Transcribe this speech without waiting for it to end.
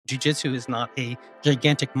Jiu-Jitsu is not a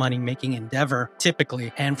gigantic money-making endeavor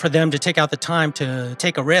typically. And for them to take out the time to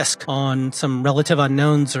take a risk on some relative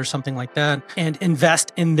unknowns or something like that and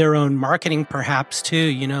invest in their own marketing perhaps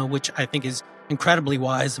too, which I think is incredibly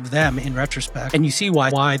wise of them in retrospect. And you see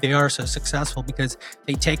why they are so successful, because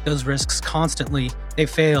they take those risks constantly. They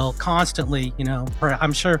fail constantly.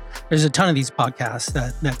 I'm sure there's a ton of these podcasts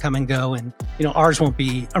that come and go, and ours won't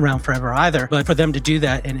be around forever either. But for them to do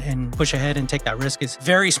that and push ahead and take that risk is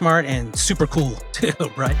very smart and super cool too,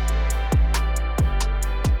 right?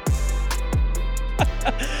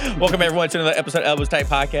 Welcome everyone to another episode of Elbows Tight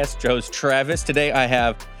Podcast. Your host Travis. Today I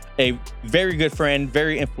have a very good friend,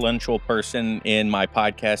 very influential person in my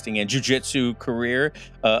podcasting and jiu-jitsu career,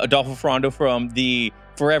 Adolfo Ferrando from the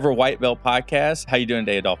Forever White Belt podcast. How you doing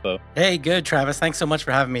today, Adolfo? Hey, good, Travis. Thanks so much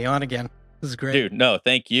for having me on again. This is great. Dude, no,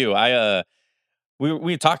 thank you.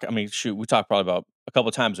 We talk, we talk probably about a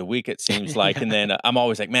couple times a week, it seems like. Yeah. And then I'm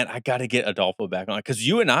always like, man, I got to get Adolfo back on, because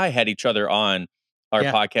you and I had each other on our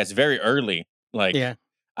podcast very early. I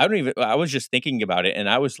was just thinking about it, and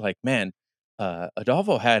I was like, man,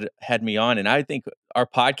 Adolfo had me on, and I think our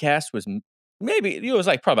podcast was maybe, it was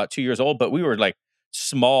like probably about 2 years old, but we were like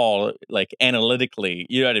small, like analytically,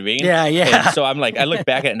 you know what I mean? Yeah. And so I'm like, I look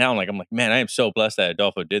back at it now, I'm like, man, I am so blessed that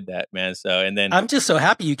Adolfo did that, man. So, and then I'm just so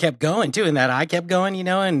happy you kept going too, and that I kept going,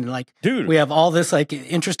 and like, dude, we have all this like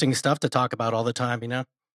interesting stuff to talk about all the time,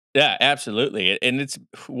 Yeah, absolutely. And it's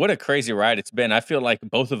what a crazy ride it's been. I feel like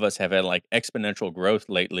both of us have had like exponential growth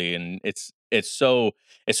lately, and it's so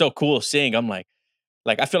cool seeing. I'm like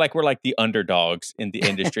I feel like we're like the underdogs in the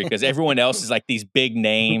industry, because everyone else is like these big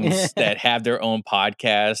names that have their own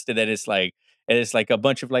podcast, and then it's like a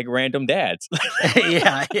bunch of like random dads.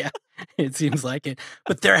 Yeah, it seems like it.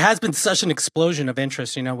 But there has been such an explosion of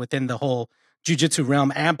interest, within the whole jiu-jitsu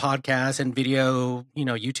realm and podcasts and video,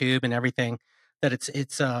 YouTube and everything, that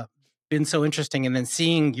it's been so interesting. And then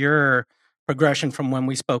seeing your progression from when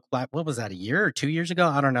we spoke, what was that, a year or 2 years ago?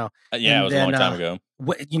 I don't know. Yeah, it was a long time ago.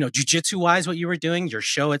 Jiu-jitsu wise, what you were doing, your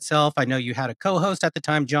show itself. I know you had a co-host at the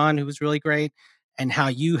time, John, who was really great, and how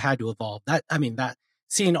you had to evolve.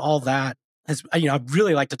 Seeing all that has, I'd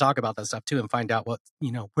really like to talk about that stuff too, and find out what,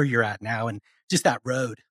 where you're at now, and just that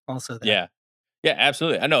road also there. Yeah,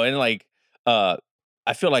 absolutely. I know. And like, I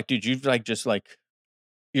feel like, dude, you've like, just like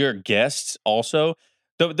your guests also.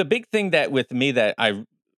 The big thing that with me that I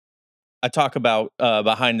talk about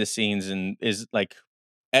behind the scenes, and is like,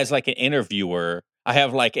 as like an interviewer, I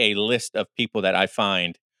have like a list of people that I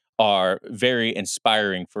find are very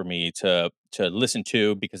inspiring for me to listen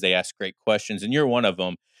to, because they ask great questions, and you're one of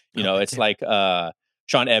them. It's like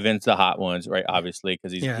Sean Evans, the hot ones, right? Obviously,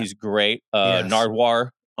 because he's great. Yes.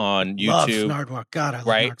 Nardwar on YouTube, love Nardwar. God, I love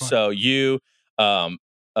right? Nardwar. So you,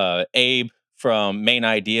 Abe from Main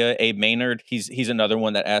Idea, Abe Maynard, he's another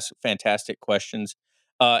one that asks fantastic questions.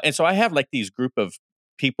 And so I have like these group of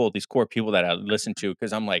people, these core people that I listen to,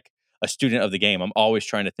 because I'm like a student of the game. I'm always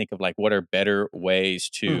trying to think of like, what are better ways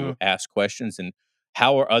to ask questions, and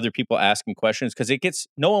how are other people asking questions? Because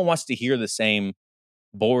no one wants to hear the same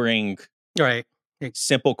boring, right,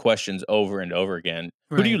 simple questions over and over again.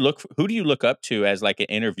 Right. Who do you look up to as like an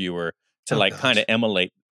interviewer to kind of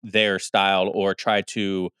emulate their style, or try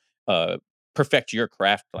to perfect your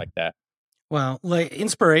craft like that? Well, like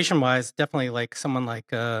inspiration wise, definitely like someone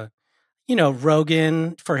like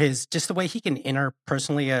Rogan, for his just the way he can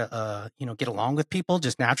interpersonally get along with people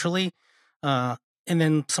just naturally. And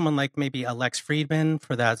then someone like maybe Alex Friedman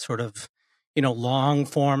for that sort of, long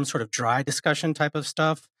form, sort of dry discussion type of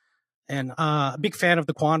stuff. And a big fan of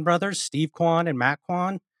the Kwan brothers, Steve Kwan and Matt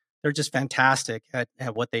Kwan. They're just fantastic at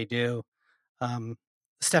what they do.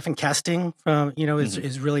 Stephen Kesting from,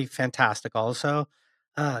 is really fantastic also.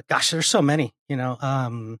 There's so many,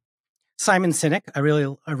 Simon Sinek, I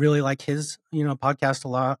really like his, podcast a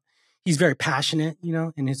lot. He's very passionate,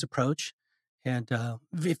 in his approach, and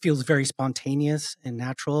it feels very spontaneous and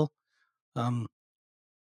natural. And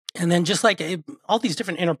then just like all these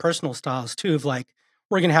different interpersonal styles too, of like,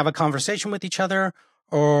 we're going to have a conversation with each other,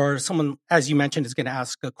 or someone, as you mentioned, is going to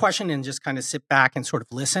ask a question and just kind of sit back and sort of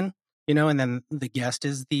listen, and then the guest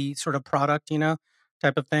is the sort of product,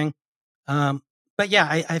 type of thing. But yeah,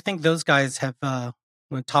 I think those guys have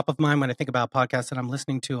top of mind when I think about podcasts that I'm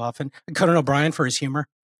listening to often. Conan O'Brien for his humor.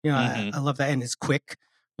 I love that, and his quick,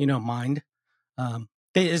 mind.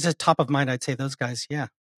 Is a top of mind. I'd say those guys. Yeah.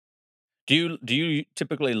 Do you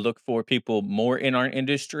typically look for people more in our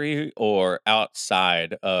industry or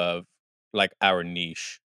outside of like our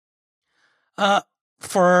niche?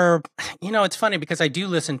 It's funny because I do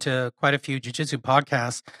listen to quite a few jiu-jitsu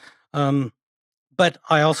podcasts. But but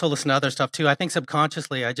I also listen to other stuff too. I think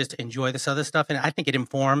subconsciously I just enjoy this other stuff, and I think it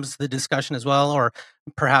informs the discussion as well, or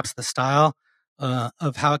perhaps the style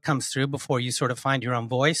of how it comes through before you sort of find your own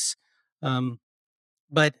voice. Um,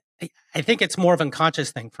 but I think it's more of an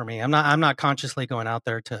unconscious thing for me. I'm not consciously going out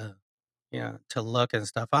there to to look and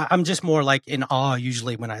stuff. I'm just more like in awe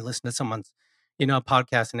usually when I listen to someone's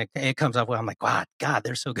podcast, and it comes up where I'm like, wow, God,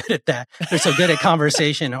 they're so good at that. They're so good at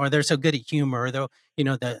conversation, or they're so good at humor, or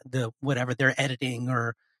the whatever they're editing,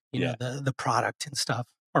 or Yeah. the product and stuff,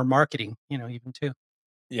 or marketing, even too.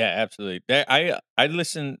 Yeah, absolutely. I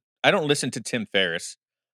listen. I don't listen to Tim Ferriss,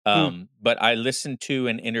 Mm, but I listened to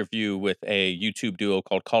an interview with a YouTube duo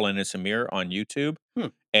called Colin and Samir on YouTube,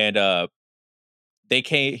 mm, and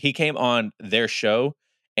he came on their show,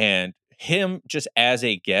 and him just as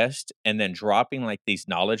a guest and then dropping like these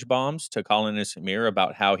knowledge bombs to Colin and Samir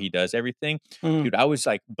about how he does everything. mm, Dude, I was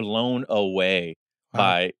like blown away wow.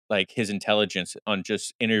 by like his intelligence on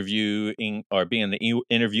just interviewing or being the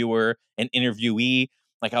interviewer and interviewee.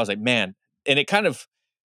 Like I was like, man, and it kind of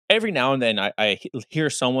every now and then I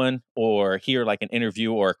hear someone or hear like an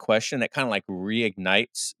interview or a question that kind of like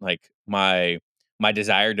reignites like my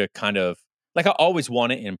desire to kind of like I always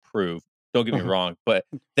want to improve. Don't get me Hmm. wrong, but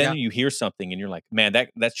then Yeah, you hear something and you're like, man,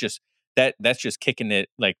 that's just kicking it,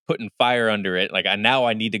 like putting fire under it. Like I now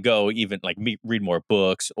I need to go even like read more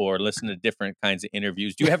books or listen to different kinds of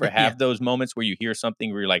interviews. Do you ever yeah. have those moments where you hear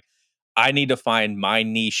something where you're like, I need to find my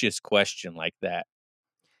nicheest question like that?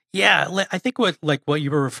 Yeah, I think what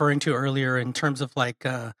you were referring to earlier in terms of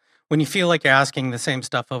when you feel like you're asking the same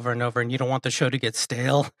stuff over and over and you don't want the show to get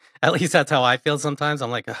stale. At least that's how I feel sometimes.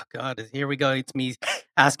 I'm like, oh God, here we go. It's me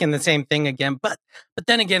asking the same thing again. But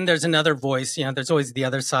then again, there's another voice. There's always the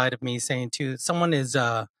other side of me saying too. Someone's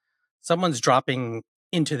dropping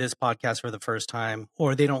into this podcast for the first time,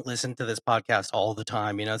 or they don't listen to this podcast all the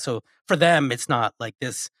time. So for them, it's not like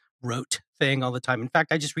this rote thing all the time. In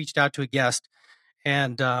fact, I just reached out to a guest,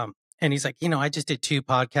 and he's like, I just did 2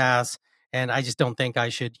 podcasts, and I just don't think I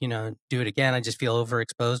should, do it again. I just feel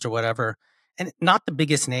overexposed or whatever. And not the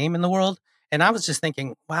biggest name in the world. And I was just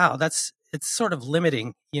thinking, wow, it's sort of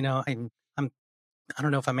limiting, I'm I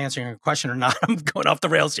don't know if I'm answering your question or not. I'm going off the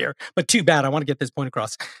rails here, but too bad. I want to get this point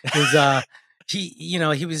across. Is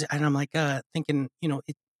he was, and I'm like thinking,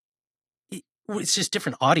 it's just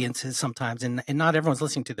different audiences sometimes, and not everyone's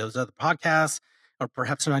listening to those other podcasts, or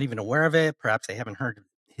perhaps they're not even aware of it. Perhaps they haven't heard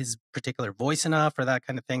his particular voice enough, or that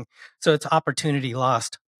kind of thing. So it's opportunity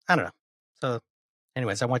lost. I don't know. So,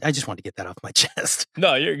 anyways, I just want to get that off my chest.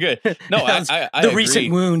 No, you're good. No, That was I the recent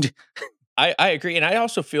agree. wound. I agree, and I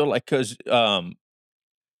also feel like because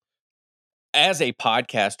as a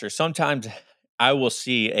podcaster, sometimes I will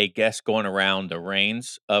see a guest going around the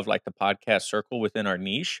reins of like the podcast circle within our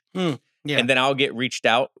niche, Mm, yeah. and then I'll get reached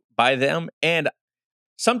out by them, and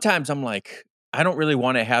sometimes I'm like, I don't really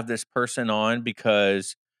want to have this person on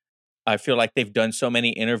because I feel like they've done so many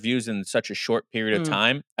interviews in such a short period of Mm,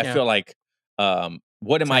 time. I yeah. feel like,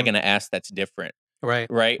 what am I Same. going to ask that's different? Right.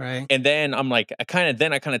 Right? Right. And then I'm like, I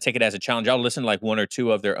kinda take it as a challenge. I'll listen to like 1 or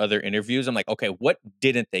 2 of their other interviews. I'm like, "Okay, what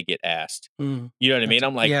didn't they get asked?" Mm, You know what I mean?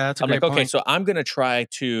 that's a I'm like, great "Okay, point. so I'm gonna try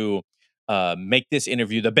to, make this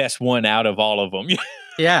interview the best one out of all of them."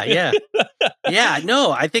 Yeah. Yeah. Yeah,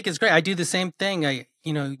 no, I think it's great. I do the same thing.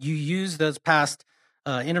 You use those past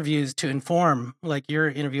interviews to inform like your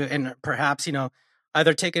interview, and perhaps,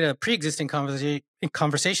 either take a pre-existing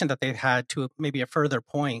conversation that they've had to maybe a further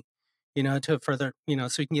point, to a further,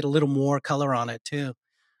 so you can get a little more color on it too,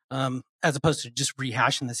 as opposed to just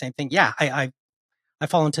rehashing the same thing. Yeah, I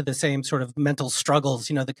fall into the same sort of mental struggles,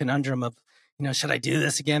 the conundrum of, should I do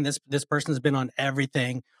this again? This person's been on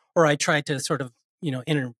everything, or I try to sort of,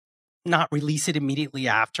 not release it immediately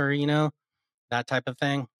after, that type of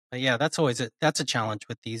thing. But yeah, that's a challenge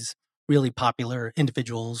with these really popular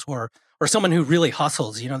individuals, or someone who really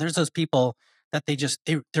hustles. There's those people that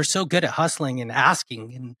they're so good at hustling and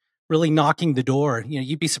asking and really knocking the door.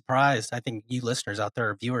 You'd be surprised. I think you listeners out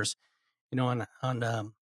there, viewers, on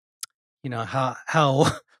how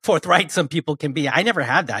forthright some people can be. I never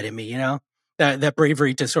had that in me, that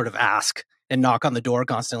bravery to sort of ask and knock on the door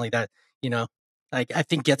constantly. That you know, like I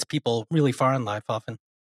think gets people really far in life often.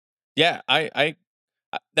 Yeah,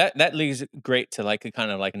 that leads great to like a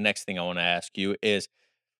kind of like next thing I wanna ask you is,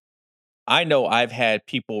 I know I've had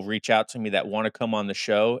people reach out to me that wanna come on the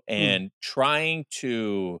show Mm, and trying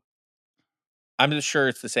to I'm just sure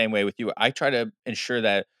it's the same way with you. I try to ensure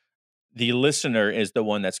that the listener is the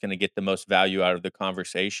one that's gonna get the most value out of the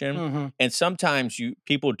conversation, hmm. and sometimes you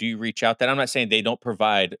people do reach out that I'm not saying they don't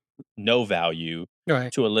provide no value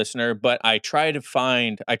Right. to a listener, but I try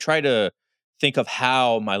to think of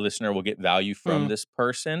how my listener will get value from Mm, this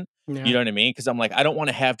person. You yeah. know what I mean? Because I'm like, I don't want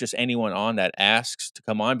to have just anyone on that asks to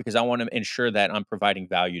come on because I want to ensure that I'm providing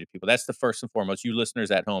value to people. That's the first and foremost. You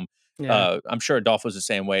listeners at home, Yeah. I'm sure Adolfo's the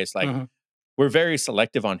same way. It's like Mhm. we're very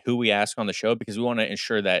selective on who we ask on the show because we want to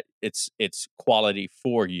ensure that it's quality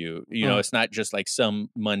for you. You know, Mm, it's not just like some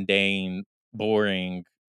mundane, boring,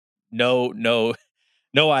 no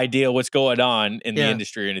no idea what's going on in the yeah.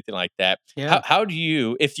 industry or anything like that. Yeah. How do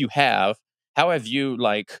you, if you have, how have you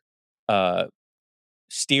like uh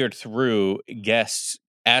steered through guests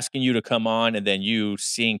asking you to come on and then you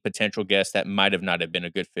seeing potential guests that might have not have been a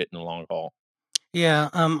good fit in the long haul? Yeah,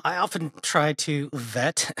 I often try to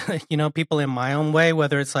vet, people in my own way,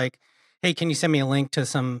 whether it's like, hey, can you send me a link to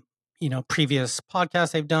some, previous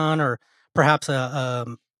podcasts they've done, or perhaps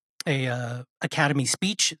a academy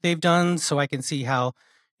speech they've done, so I can see how,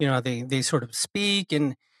 they sort of speak,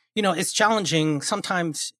 and it's challenging.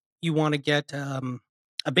 Sometimes you want to get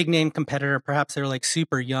a big name competitor, perhaps they're like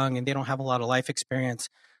super young and they don't have a lot of life experience,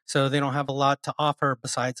 so they don't have a lot to offer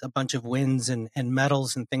besides a bunch of wins and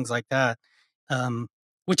medals and things like that, um,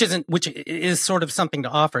 which is sort of something to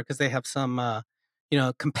offer because they have some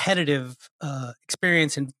competitive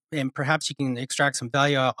experience, and perhaps you can extract some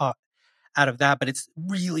value out of that. But it's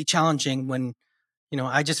really challenging when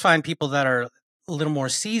I just find people that are a little more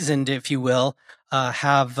seasoned, if you will,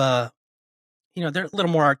 have they're a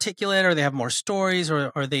little more articulate, or they have more stories,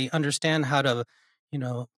 or they understand how to you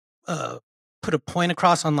know uh, put a point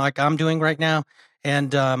across, unlike I'm doing right now,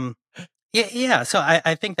 and yeah, yeah. So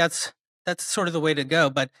I think that's sort of the way to go.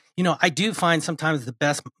 But I do find sometimes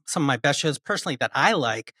some of my best shows personally that I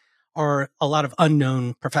like are a lot of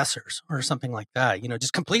unknown professors or something like that.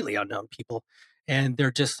 Just completely unknown people, and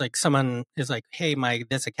they're just like someone is like, hey, my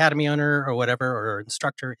this academy owner or whatever or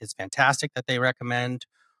instructor is fantastic that they recommend,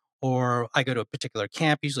 or I go to a particular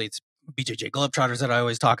camp. Usually it's BJJ Globetrotters that I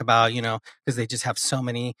always talk about, because they just have so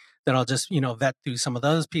many that I'll just, vet through some of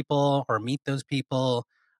those people or meet those people.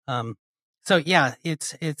 Um, so yeah,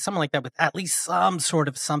 it's something like that with at least some sort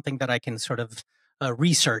of something that I can sort of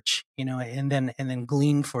research, and then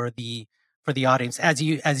glean for the audience. As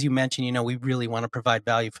you mentioned, we really want to provide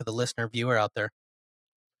value for the listener viewer out there.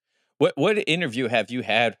 What interview have you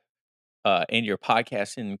had in your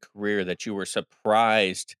podcasting career that you were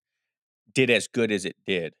surprised did as good as it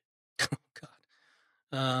did?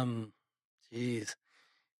 God, jeez,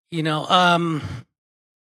 you know, um,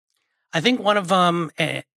 I think one of them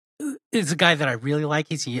is a guy that I really like.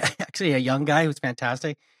 He's actually a young guy who's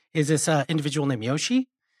fantastic. Is this individual named Yoshi?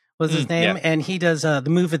 Was his Yeah, name? And he does the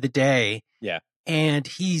move of the day, yeah. and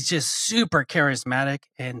he's just super charismatic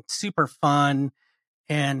and super fun.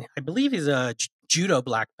 And I believe he's a judo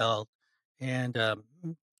black belt and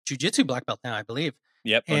jujitsu black belt now, I believe.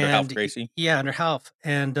 Yep, under Half And Gracie. yeah, under health.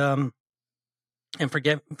 And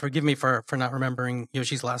forgive me for not remembering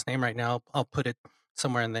Yoshi's last name right now. I'll put it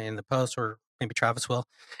somewhere in the post, or maybe Travis will.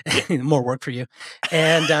 Yeah. More work for you.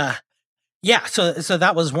 And yeah, so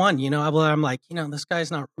that was one. I'm like, this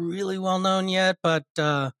guy's not really well known yet, but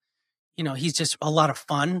he's just a lot of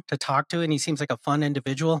fun to talk to, and he seems like a fun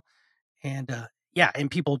individual. And yeah, and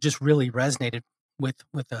people just really resonated with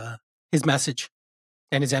his message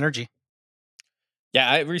and his energy. Yeah,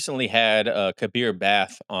 I recently had, Kabir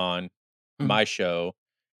Bath on Mhm. my show,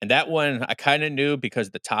 and that one I kinda knew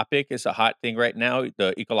because the topic is a hot thing right now,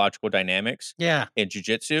 the ecological dynamics Yeah, in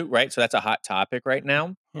jiu-jitsu, right? So that's a hot topic right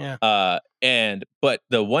now. yeah. But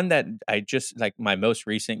the one that I just like my most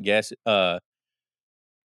recent guess, Ben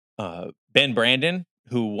Brandon,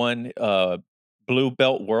 who won, Blue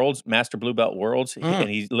Belt Worlds, Master Blue Belt Worlds, Mm, and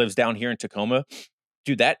he lives down here in Tacoma.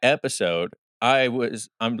 Dude, that episode,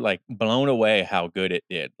 I'm, like, blown away how good it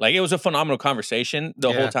did. Like, it was a phenomenal conversation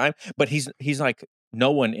the whole yeah. time, but he's like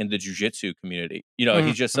no one in the jujitsu community. You know, Mm,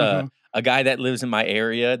 he's just hmm. a guy that lives in my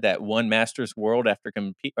area that won Masters World after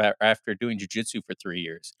doing jujitsu for 3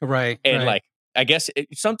 years. Right, And, right. like, I guess uh,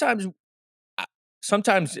 sometimes,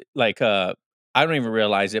 like, I don't even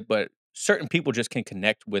realize it, but certain people just can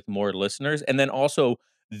connect with more listeners, and then also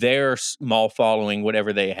their small following,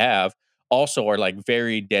 whatever they have, also are like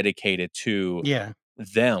very dedicated to Yeah,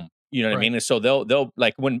 them. You know what I right, mean? And so they'll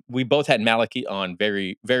like when we both had Maliki on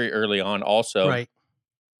very very early on, also, right.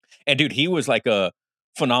 and dude, he was like a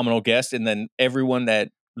phenomenal guest, and then everyone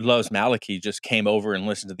that loves Maliki just came over and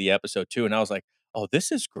listened to the episode too, and I was like, oh,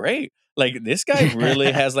 this is great. Like this guy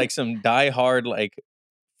really has like some diehard like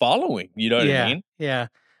following, you know what I Yeah, mean? yeah.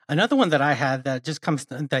 Another one that I had that just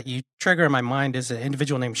that you trigger in my mind is an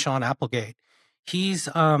individual named Sean Applegate. He's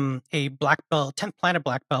a black belt, 10th planet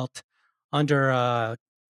black belt under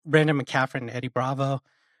Brandon McCaffrey and Eddie Bravo,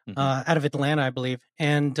 Mhm. out of Atlanta, I believe.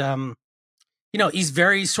 And he's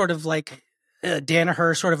very sort of like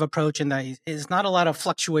Danaher sort of approach in that there's not a lot of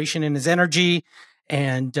fluctuation in his energy,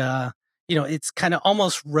 and it's kind of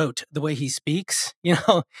almost rote the way he speaks.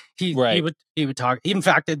 He Right. would talk. In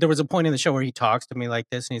fact, there was a point in the show where he talks to me like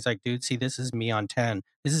this, and he's like, "Dude, see, this is me on 10.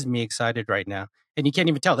 This is me excited right now," and you can't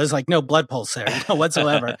even tell. There's like no blood pulse there,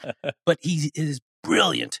 whatsoever. But he is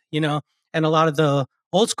brilliant, and a lot of the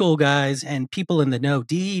old school guys and people in the know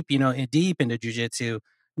deep, deep into jujitsu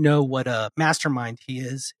know what a mastermind he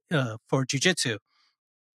is for jujitsu.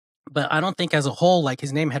 But I don't think as a whole, like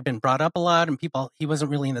his name had been brought up a lot and he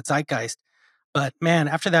wasn't really in the zeitgeist. But man,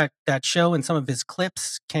 after that show and some of his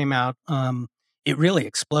clips came out, it really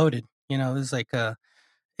exploded. It was like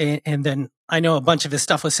and then I know a bunch of his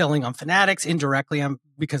stuff was selling on Fanatics indirectly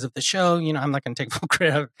because of the show. I'm not going to take full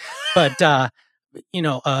credit, but you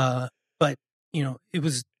know, uh, but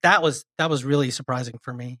that was really surprising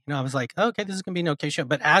for me. I was like, okay, this is gonna be an okay show.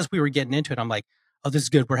 But as we were getting into it, I'm like, oh, this is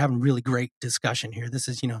good. We're having really great discussion here. This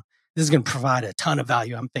is gonna provide a ton of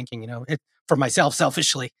value. I'm thinking, for myself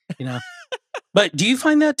selfishly, you know. But do you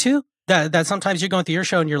find that too? That sometimes you're going through your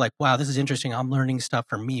show and you're like, wow, this is interesting. I'm learning stuff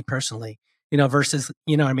for me personally, versus,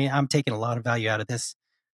 what I mean, I'm taking a lot of value out of this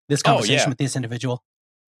Oh conversation yeah. with this individual.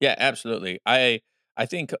 Yeah, absolutely. I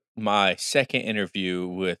think my second interview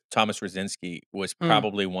with Thomas Rosinski was Mm,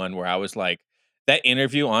 probably one where I was like, that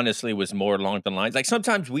interview honestly was more along the lines like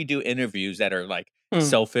sometimes we do interviews that are like mm.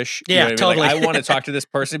 selfish. You know Yeah, what I mean? Like totally. I want to talk to this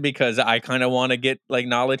person because I kind of want to get like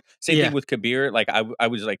knowledge. Same thing Yeah, with Kabir. Like I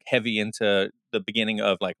was like heavy into the beginning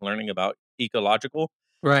of like learning about ecological.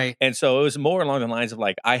 right. And so it was more along the lines of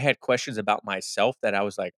like I had questions about myself that I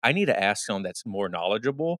was like, I need to ask someone that's more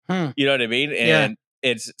knowledgeable. Hmm. You know what I mean? Yeah. And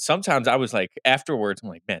it's sometimes I was like afterwards, I'm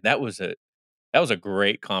like, man, that was a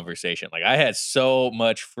great conversation. Like I had so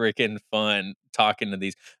much freaking fun talking to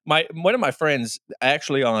these. My one of my friends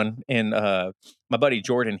actually on in my buddy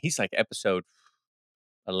Jordan, he's like episode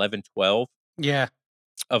 11, 12 Yeah.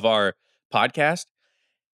 of our podcast.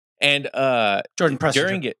 And Jordan Pressinger,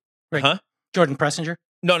 during it, right? huh? Jordan Pressinger.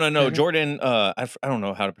 No, no, Is no. that it? Jordan, I don't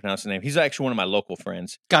know how to pronounce the name. He's actually one of my local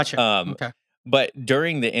friends. Gotcha. Um, Okay. but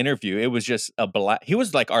during the interview, it was just a he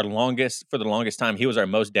was like our longest for the longest time. He was our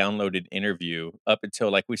most downloaded interview up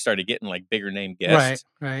until like we started getting like bigger name Right. guests.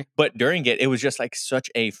 Right. But during it, it was just like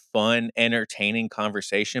such a fun, entertaining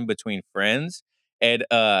conversation between friends. And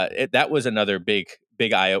that was another big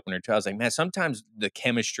eye opener too. I was like, man, sometimes the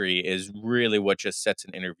chemistry is really what just sets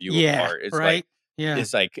an interview Yeah. apart. Right. Yeah.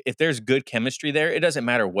 It's like if there's good chemistry there, it doesn't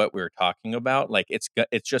matter what we're talking about. Like it's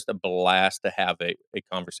just a blast to have a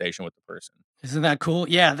conversation with the person. Isn't that cool?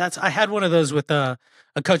 Yeah. I had one of those with a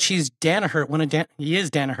coach. He's Danaher. He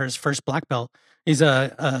is Danaher's first black belt. He's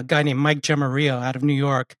a guy named Mike Gemario out of New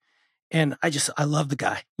York. And I love the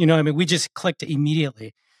guy. I mean, we just clicked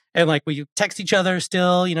immediately. And like we text each other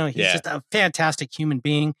still, he's Yeah. just a fantastic human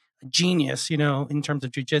being, a genius, in terms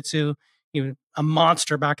of jujitsu. A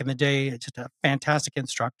monster back in the day, just a fantastic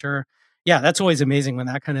instructor. Yeah, that's always amazing when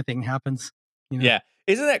that kind of thing happens. You know. Yeah.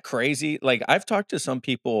 Isn't that crazy? Like I've talked to some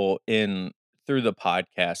people in through the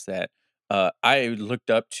podcast that I looked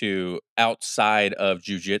up to outside of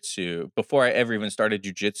jujitsu before I ever even started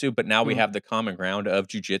jujitsu, but now we Mm. have the common ground of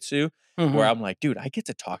jujitsu where Mhm. I'm like, dude, I get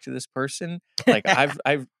to talk to this person. Like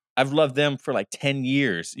I've loved them for like 10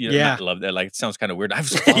 years. You know, Yeah. not love that, like it sounds kind of weird. I've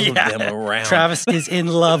followed them Yeah. around. Travis is in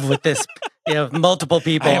love with this. Multiple I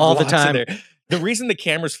people have all the locks in time. there. The reason the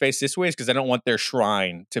cameras face this way is because I don't want their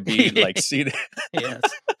shrine to be like seen. Yes.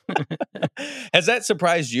 Has that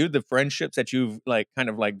surprised you, the friendships that you've like kind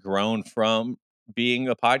of like grown from being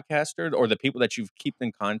a podcaster or the people that you've keep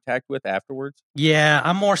in contact with afterwards? Yeah,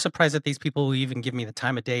 I'm more surprised that these people will even give me the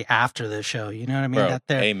time of day after the show. You know what I mean?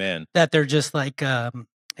 Bro, amen. That they're just like,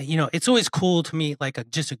 it's always cool to me, like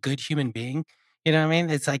just a good human being. You know what I mean?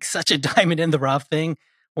 It's like such a diamond in the rough thing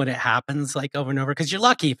when it happens, like over and over. Because you're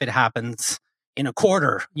lucky if it happens in a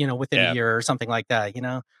quarter, within a Yeah. year or something like that.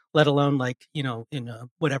 Let alone like in a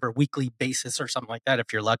whatever weekly basis or something like that.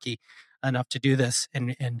 If you're lucky enough to do this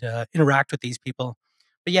and interact with these people.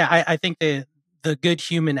 But yeah, I think the good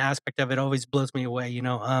human aspect of it always blows me away.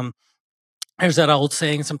 There's that old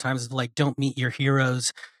saying sometimes like don't meet your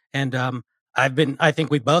heroes. And I think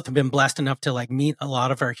we both have been blessed enough to like meet a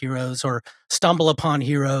lot of our heroes or stumble upon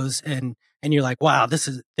heroes and you're like, wow,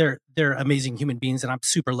 they're amazing human beings. And I'm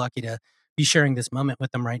super lucky to be sharing this moment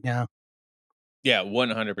with them right now. Yeah,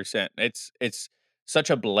 100%. It's such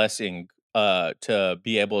a blessing to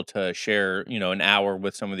be able to share, an hour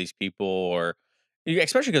with some of these people or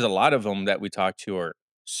especially because a lot of them that we talk to are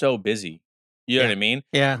so busy. You know what Yeah. I mean?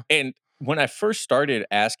 Yeah. And when I first started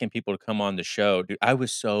asking people to come on the show, dude, I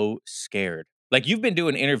was so scared. Like, you've been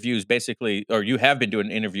doing interviews basically, or you have been doing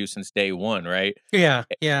interviews since day one, right? Yeah,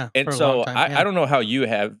 yeah, And for a long so time. I Yeah. don't know how you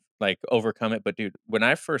have, like, overcome it, but dude, when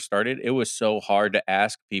I first started, it was so hard to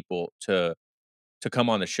ask people to come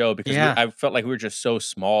on the show because Yeah. I felt like we were just so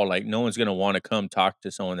small, like, no one's gonna wanna come talk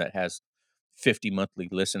to someone that has 50 monthly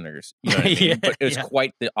listeners, you know what I Yeah, mean? But it's yeah.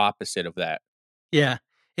 quite the opposite of that. Yeah,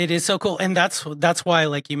 it is so cool, and that's why,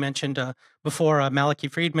 like you mentioned before, Malachi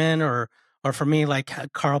Friedman, or for me, like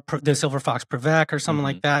the Silver Fox Prevec, or someone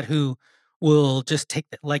like Mhm, that, who will just take,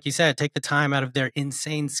 like you said, take the time out of their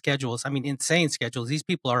insane schedules. I mean, insane schedules. These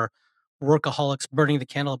people are workaholics, burning the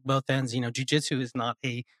candle at both ends. You know, jujitsu is not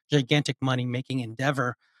a gigantic money making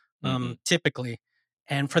endeavor, mhm. typically,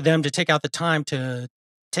 and for them to take out the time to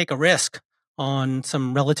take a risk on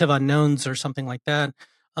some relative unknowns or something like that.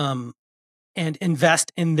 Um, and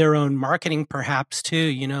invest in their own marketing perhaps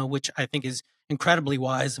too, which I think is incredibly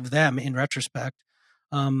wise of them in retrospect.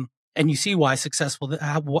 And you see why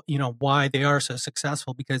why they are so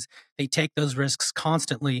successful, because they take those risks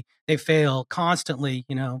constantly. They fail constantly.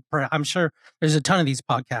 I'm sure there's a ton of these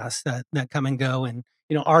podcasts that come and go, and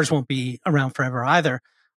ours won't be around forever either.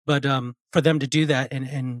 But for them to do that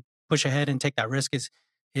and push ahead and take that risk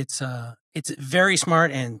it's very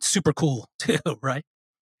smart and super cool too, right?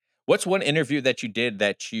 What's one interview that you did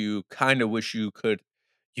that you kinda wish you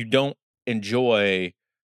don't enjoy,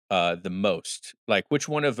 the most? Like, which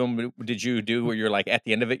one of them did you do where you're like, at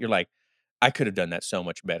the end of it, you're like, "I could have done that so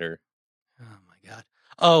much better." Oh my god.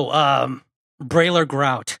 Oh, Brailer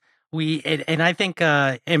Grout. And I think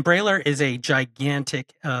and Brailer is a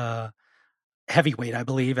gigantic heavyweight, I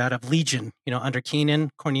believe, out of Legion, under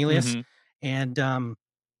Keenan Cornelius. Mhm. And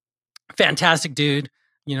fantastic dude,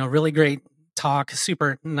 really great talk,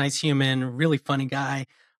 super nice human, really funny guy.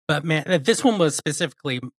 But man, this one was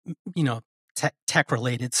specifically, you know, tech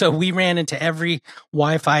related. So we ran into every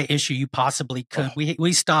Wi-Fi issue you possibly could. Oh,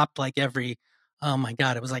 We stopped like every, oh my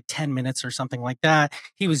god, it was like 10 minutes or something like that.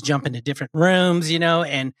 He was jumping to different rooms,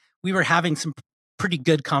 and we were having some pretty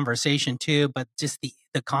good conversation too. But just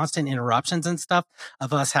the constant interruptions and stuff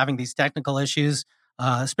of us having these technical issues,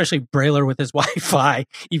 especially Brailer with his Wi-Fi,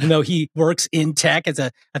 even though he works in tech as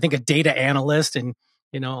I think a data analyst, and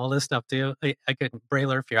all this stuff too. I couldn't.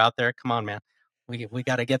 Brailer, if you're out there, come on, man. We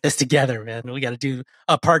got to get this together, man. We got to do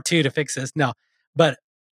a part two to fix this. No, but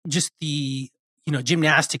just the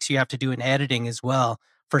gymnastics you have to do in editing as well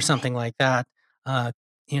for oh. something like that. Uh,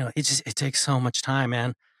 it takes so much time,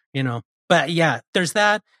 man. But yeah, there's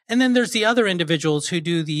that, and then there's the other individuals who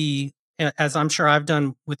do as I'm sure I've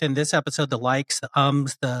done within this episode, the likes, the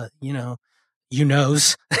the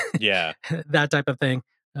knows, Yeah. that type of thing.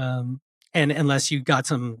 Um, and unless you got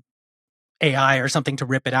some AI or something to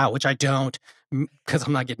rip it out, which I don't, because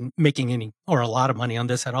I'm not making any or a lot of money on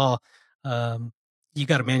this at all. Um, you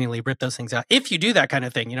got to manually rip those things out. If you do that kind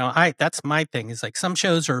of thing, that's my thing. Is like some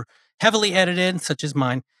shows are heavily edited, such as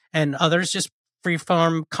mine, and others just free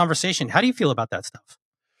form conversation. How do you feel about that stuff?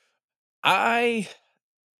 I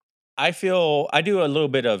I feel I do a little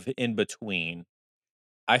bit of in between.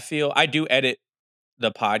 I feel I do edit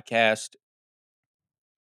the podcast,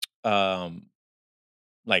 um,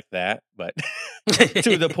 like that, but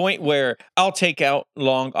to the point where I'll take out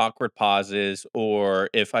long, awkward pauses, or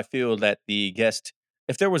if I feel that the guest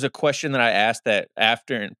if there was a question that I asked that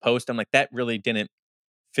after in post, I'm like, "That really didn't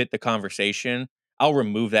fit the conversation," I'll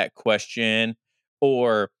remove that question.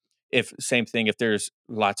 Or if same thing, if there's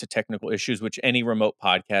lots of technical issues, which any remote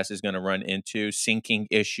podcast is going to run into, syncing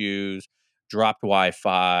issues, dropped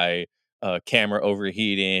Wi-Fi, camera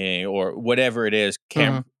overheating, or whatever it is,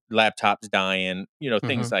 Hmm. laptops dying,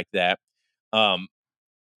 things Hmm. like that. Um,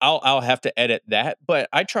 I'll have to edit that, but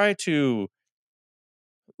I try to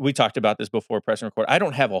we talked about this before press and record. I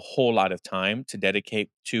don't have a whole lot of time to dedicate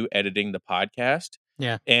to editing the podcast,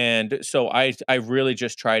 Yeah. and so I really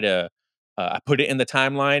just try to I put it in the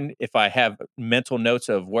timeline. If I have mental notes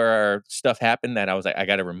of where stuff happened that I was like, I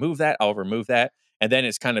got to remove that, I'll remove that, and then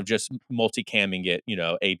it's kind of just multicamming it,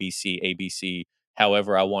 ABC, ABC,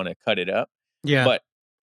 however I want to cut it up. Yeah. But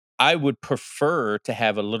I would prefer to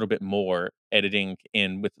have a little bit more editing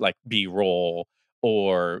in with like B-roll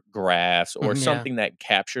or graphs or Mhm. Yeah. something that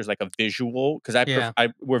captures like a visual because Yeah.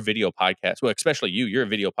 we're video podcasts. Well, especially you're a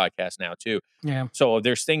video podcast now too. Yeah. So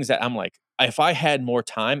there's things that I'm like, if I had more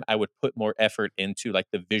time, I would put more effort into like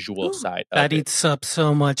the visual Ooh, side of that it. eats up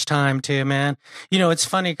so much time too, man. It's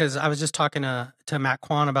funny because I was just talking to Matt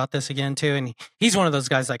Kwan about this again too, and he's one of those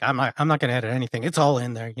guys like I'm not going to edit anything. It's all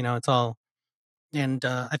in there, it's all. And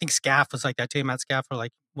I think Scaff was like that too, Matt Scaff, or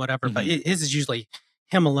like whatever. But Mhm. his is usually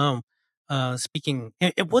him alone. Speaking,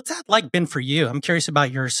 what's that like been for you? I'm curious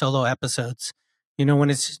about your solo episodes. when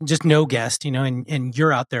it's just no guest, and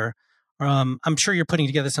you're out there. I'm sure you're putting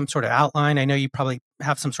together some sort of outline. I know you probably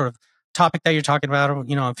have some sort of topic that you're talking about, or,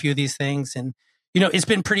 a few of these things. And, it's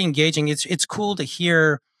been pretty engaging. It's cool to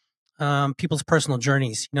hear people's personal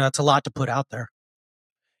journeys. It's a lot to put out there.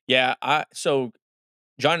 Yeah, so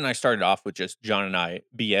John and I started off with just John and I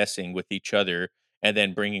BSing with each other, and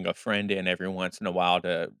then bringing a friend in every once in a while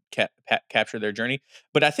to capture their journey.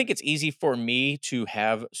 But I think it's easy for me to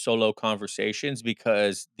have solo conversations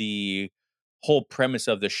because the whole premise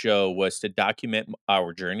of the show was to document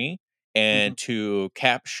our journey Hmm. and to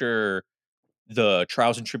capture the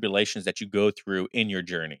trials and tribulations that you go through in your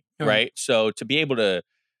journey, Right. right? So to be able to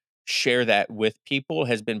share that with people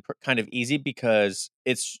has been kind of easy because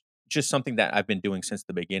it's just something that I've been doing since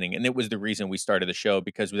the beginning. And it was the reason we started the show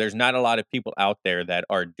because there's not a lot of people out there that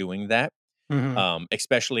are doing that, Hmm.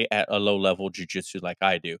 especially at a low level jujitsu like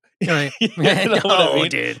I do. Right. You know what I Oh, mean?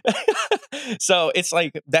 dude. So it's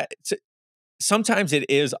like that. Sometimes it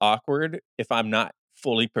is awkward if I'm not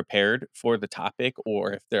fully prepared for the topic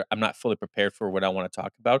or if I'm not fully prepared for what I want to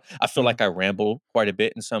talk about. I feel Mm. like I ramble quite a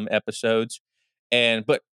bit in some episodes.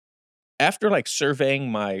 But after, like,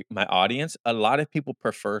 surveying my audience, a lot of people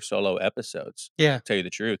prefer solo episodes, Yeah. to tell you the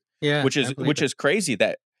truth, Yeah. which I is believe it. crazy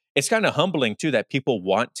that it's kinda humbling too that people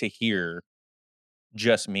want to hear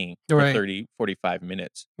just me for Right. 30, 45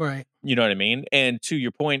 minutes. Right. You know what I mean? And to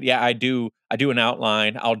your point, yeah, I do an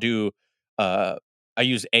outline. Uh I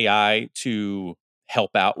use AI to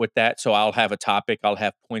help out with that. So I'll have a topic, I'll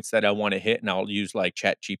have points that I wanna hit, and I'll use, like,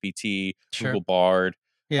 ChatGPT, Sure. Google Bard,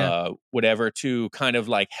 Yeah. whatever to kind of,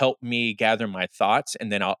 like, help me gather my thoughts, and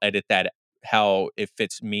then I'll edit that how it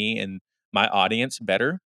fits me and my audience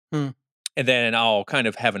better. Mm. And then I'll kind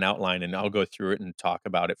of have an outline, and I'll go through it and talk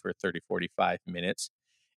about it for 30, 45 minutes.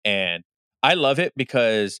 And I love it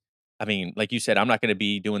because, I mean, like you said, I'm not gonna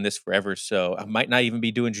be doing this forever, so I might not even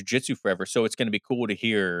be doing jujitsu forever, so it's gonna be cool to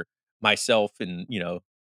hear myself in,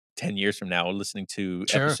 10 years from now listening to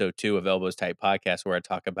Sure. episode 2 of Elbows Tight Podcast where I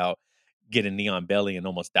talk about getting knee on belly and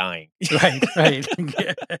almost dying. Right. Right.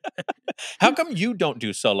 How come you don't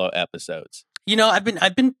do solo episodes? I've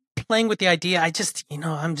been playing with the idea. I just,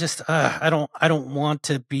 I'm just, I don't want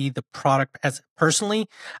to be the product as personally.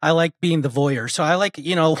 I like being the voyeur. So I like,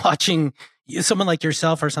 watching someone like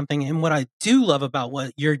yourself or something. And what I do love about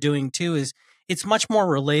what you're doing too is it's much more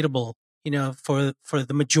relatable, for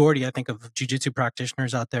the majority, I think, of jujitsu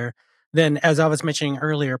practitioners out there than, as I was mentioning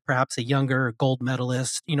earlier, perhaps a younger gold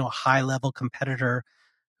medalist, a high level competitor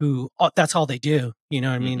who that's all they do. You know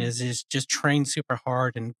what I mean? Mhm. Is just train super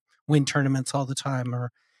hard and win tournaments all the time,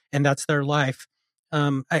 and that's their life.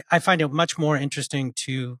 I find it much more interesting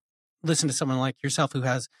to listen to someone like yourself who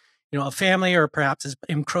has, a family or perhaps is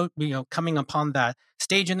coming upon that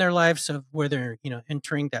stage in their lives of where they're,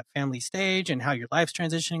 entering that family stage and how your life's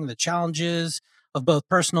transitioning, the challenges of both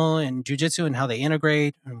personal and jujitsu and how they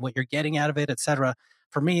integrate and what you're getting out of it, etc.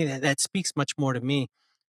 For me, that speaks much more to me.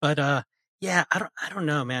 But yeah, I don't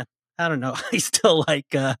know, man. I don't know. I still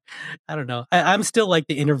like I don't know. I'm still like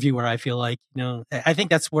the interviewer, I feel like, I think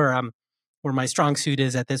that's where my strong suit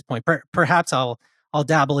is at this point. Perhaps I'll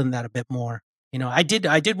dabble in that a bit more. I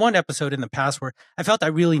did one episode in the past where I felt I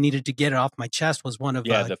really needed to get it off my chest was one of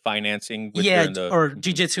Yeah, the financing with yeah, during the or mhm.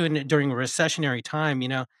 jujitsu during a recessionary time,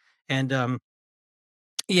 and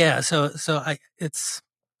yeah, so I it's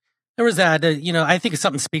there was that, I think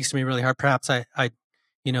something speaks to me really hard. Perhaps I,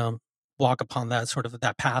 you know, walk upon that sort of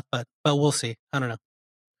that path, but we'll see. I don't know.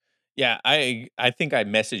 Yeah, I think I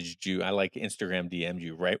messaged you. I, like, Instagram DM'd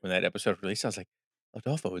you right when that episode released. I was like,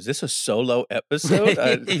 "Adolfo, is this a solo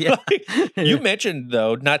episode?" Yeah. You mentioned,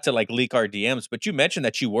 though, not to, like, leak our DMs, but you mentioned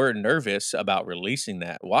that you were nervous about releasing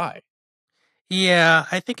that. Why? Yeah,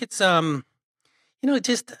 I think it's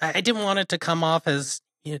just I didn't want it to come off as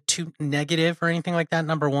too negative or anything like that.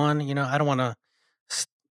 Number one, I don't want to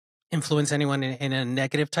influence anyone in a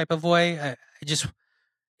negative type of way. I just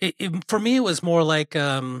for me it was more like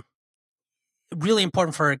really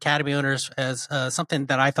important for academy owners as something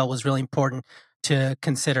that I felt was really important to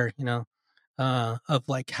consider. Of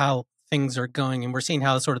like how things are going, and we're seeing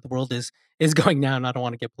how sort of the world is going now. And I don't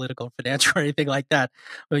want to get political, or financial, or anything like that.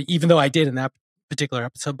 But even though I did in that particular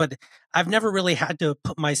episode, but I've never really had to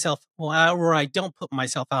put myself, or I don't put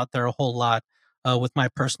myself out there a whole lot with my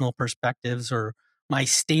personal perspectives or my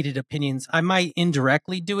stated opinions. I might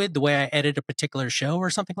indirectly do it the way I edit a particular show or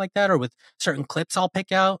something like that, or with certain clips I'll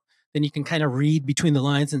pick out. Then you can kind of read between the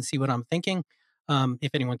lines and see what I'm thinking,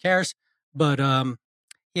 if anyone cares. But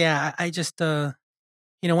yeah, I just when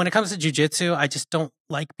it comes to jujitsu, I just don't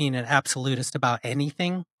like being an absolutist about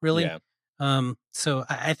anything, really. Yeah. So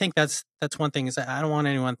I think that's one thing is that I don't want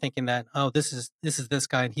anyone thinking that, oh, this is this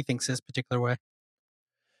guy and he thinks this particular way.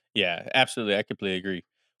 Yeah, absolutely. I completely agree.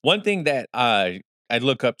 One thing that I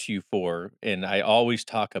look up to you for, and I always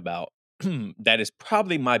talk about, that is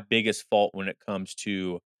probably my biggest fault when it comes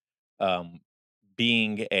to um,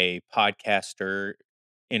 being a podcaster,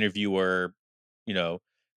 interviewer, you know,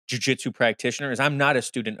 jujitsu practitioner, is I'm not a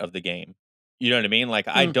student of the game. You know what I mean? Like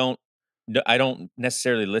Mm, I don't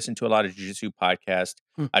necessarily listen to a lot of jujitsu podcasts.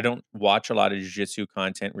 mm, I don't watch a lot of jujitsu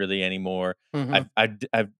content really anymore. mhm.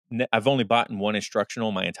 I've only bought one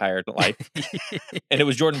instructional my entire life, and it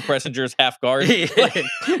was Jordan Pressinger's half guard. Like,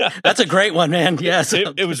 That's a great one, man. Yes.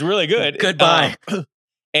 it was really good. Goodbye.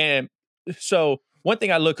 And so one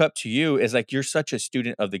thing I look up to you is like you're such a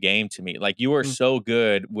student of the game to me. Like you are Mm, so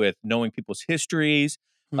good with knowing people's histories.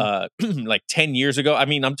 mm, Like 10 years ago. I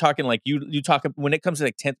mean, I'm talking like you talk when it comes to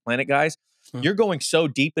like 10th Planet guys, mm. you're going so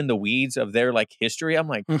deep in the weeds of their like history. I'm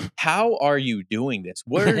like, how are you doing this?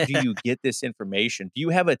 Where do you get this information? Do you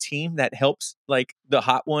have a team that helps like the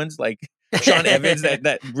hot ones, like Sean Evans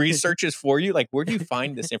that researches for you? Like, where do you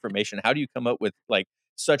find this information? How do you come up with like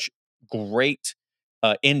such great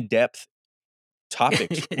in-depth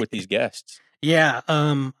topics with these guests? Yeah,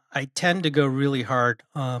 I tend to go really hard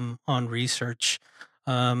on research.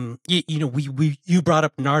 You know, you brought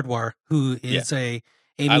up Nardwar, who Yeah, is a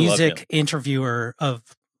I love him. music interviewer of,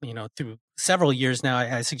 you know, through several years now.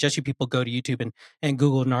 I suggest you people go to YouTube and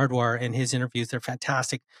Google Nardwar and his interviews. They're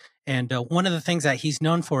fantastic. And one of the things that he's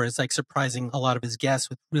known for is like surprising a lot of his guests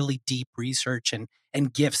with really deep research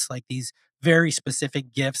and gifts, like these very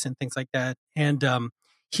specific gifts and things like that. And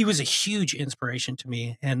he was a huge inspiration to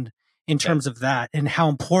me. And in Okay. terms of that and how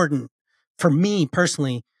important for me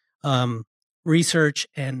personally, um, research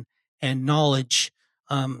and knowledge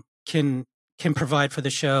can provide for the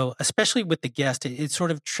show, especially with the guest. It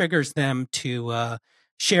sort of triggers them to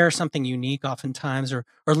share something unique, oftentimes, or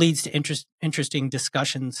leads to interesting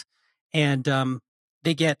discussions, and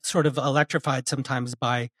they get sort of electrified sometimes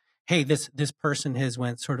by, hey, this person has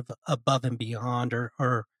went sort of above and beyond,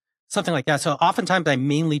 or something like that. So oftentimes I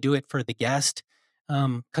mainly do it for the guest,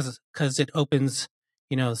 because it opens,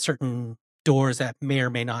 you know, certain doors that may or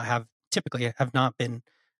may not have typically have not been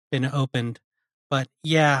opened. But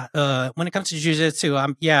yeah, when it comes to jujitsu,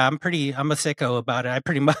 I'm a sicko about it. I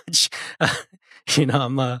pretty much, you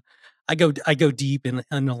know, I go deep in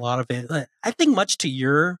a lot of it. I think much to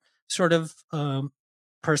your sort of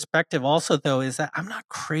perspective, also though, is that I'm not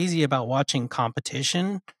crazy about watching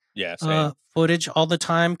competition Yeah, same. footage all the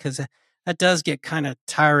time, because that does get kind of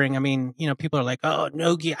tiring. I mean, you know, people are like, "Oh,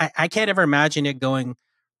 Nogi." I can't ever imagine it going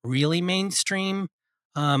really mainstream.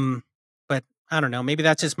 Um, but I don't know. Maybe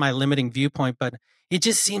that's just my limiting viewpoint. But it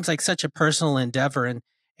just seems like such a personal endeavor,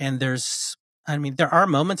 and there's, I mean, there are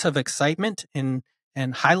moments of excitement and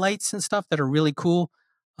highlights and stuff that are really cool.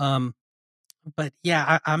 Um, but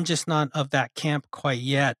yeah, I'm just not of that camp quite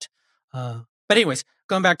yet. But anyways,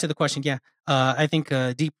 going back to the question, yeah, I think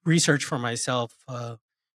deep research for myself,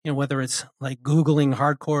 you know, whether it's like Googling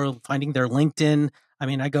hardcore, finding their LinkedIn. I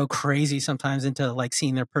mean, I go crazy sometimes into like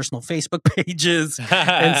seeing their personal Facebook pages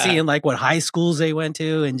and seeing like what high schools they went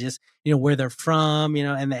to and just, you know, where they're from, you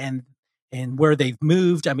know, and where they've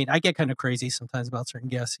moved. I mean, I get kind of crazy sometimes about certain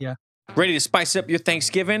guests. Yeah. Ready to spice up your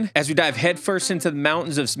Thanksgiving? As we dive headfirst into the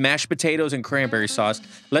mountains of mashed potatoes and cranberry sauce,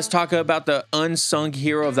 let's talk about the unsung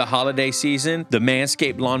hero of the holiday season, the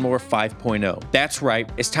Manscaped Lawnmower 5.0. That's right,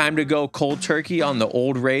 it's time to go cold turkey on the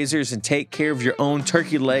old razors and take care of your own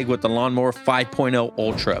turkey leg with the Lawnmower 5.0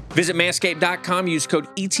 Ultra. Visit manscaped.com, use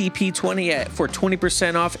code ETP20 for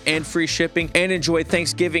 20% off and free shipping, and enjoy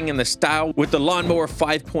Thanksgiving in the style with the Lawnmower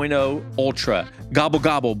 5.0 Ultra. Gobble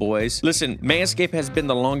gobble, boys. Listen, Manscaped has been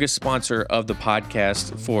the longest sponsor of the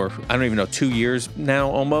podcast for, I don't even know, 2 years now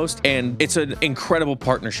almost. And it's an incredible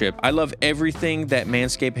partnership. I love everything that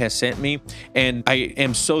Manscaped has sent me. And I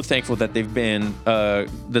am so thankful that they've been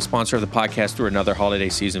the sponsor of the podcast through another holiday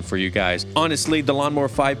season for you guys. Honestly, the Lawnmower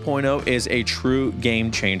 5.0 is a true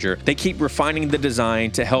game changer. They keep refining the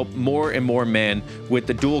design to help more and more men with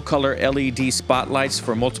the dual color LED spotlights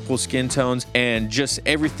for multiple skin tones. And just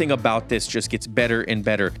everything about this just gets better and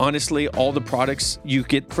better. Honestly, all the products you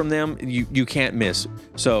get from them, you can't miss.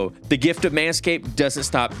 So the gift of Manscaped doesn't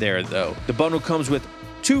stop there though. The bundle comes with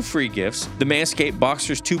 2 free gifts: the Manscaped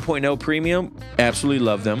Boxers 2.0 Premium, absolutely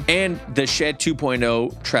love them, and the Shed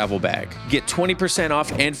 2.0 Travel Bag. Get 20%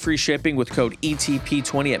 off and free shipping with code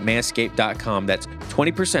ETP20 at manscaped.com. That's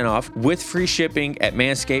 20% off with free shipping at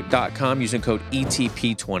manscaped.com using code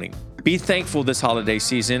ETP20. Be thankful this holiday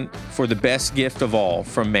season for the best gift of all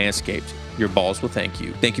from Manscaped. Your balls will thank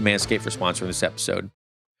you. Thank you, Manscaped, for sponsoring this episode.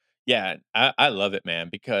 Yeah, I love it, man,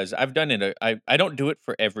 because I've done it. I don't do it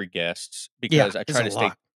for every guest Yeah, because I it's try a to stay.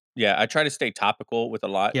 lot. Yeah, I try to stay topical with a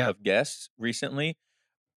lot Yeah. of guests recently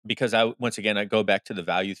because I once again I go back to the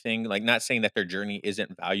value thing. Like, not saying that their journey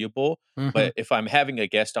isn't valuable, Mhm. but if I'm having a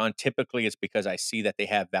guest on, typically it's because I see that they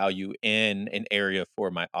have value in an area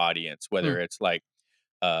for my audience, Mm. whether it's like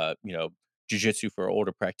jujitsu for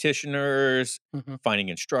older practitioners, Mhm. finding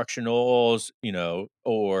instructionals,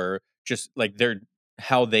 or just like their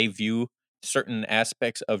how they view certain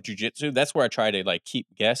aspects of jujitsu. That's where I try to like keep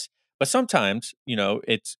guess. But sometimes,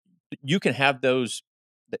 it's you can have those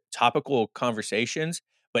topical conversations,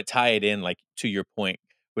 but tie it in like to your point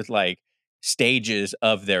with like stages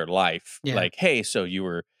of their life. Yeah. Like, hey, so you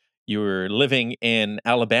were living in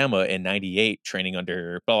Alabama in '98 training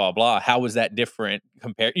under blah, blah, blah. How was that different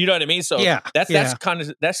compared, you know what I mean? So Yeah. that's that's Yeah.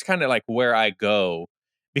 kinda that's kinda like where I go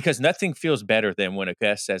because nothing feels better than when a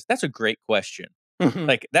guest says, "That's a great question." Mhm.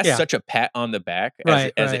 Like, that's Yeah. such a pat on the back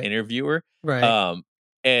Right, as an right, interviewer, right. um,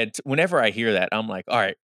 and whenever I hear that, I'm like,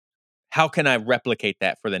 "Alright, how can I replicate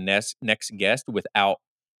that for the next guest without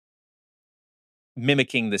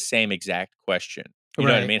mimicking the same exact question?" You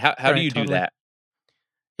know what I Right. mean? How do Right, you do totally. that?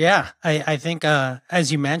 Yeah, I think,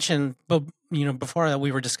 as you mentioned, but, before that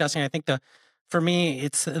we were discussing, I think for me,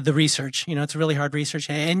 it's the research, it's really hard research,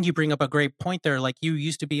 and you bring up a great point there, like, you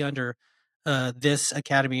used to be under, this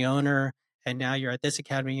academy owner, and now you're at this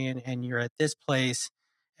academy, and you're at this place,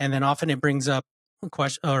 and then often it brings up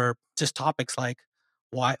question or just topics like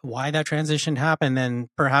why that transition happened, and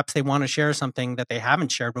perhaps they wanna share something that they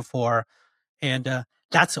haven't shared before, and,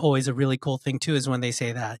 that's always a really cool thing too, is when they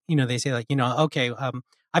say that. They say like, "Okay,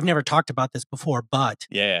 I've never talked about this before, but,"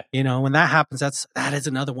 Yeah. when that happens, that is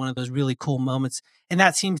another one of those really cool moments, and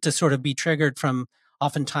that seems to sort of be triggered from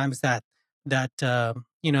oftentimes that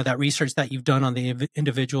research that you've done on the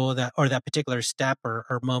individual, that or that particular step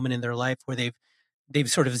or moment in their life where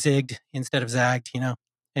they've sort of zigged instead of zagged, and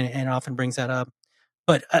it often brings that up.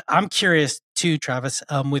 But, I'm curious too, Travis,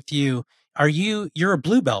 with you, you're a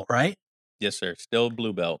blue belt, right? Yes, sir. Still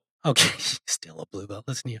blue belt. Okay, still a blue belt.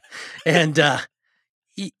 Listen to you. And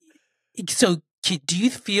y- so, do you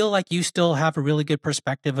feel like you still have a really good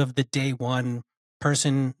perspective of the day one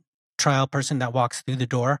person, trial person that walks through the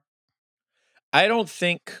door? I don't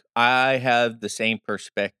think I have the same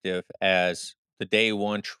perspective as the day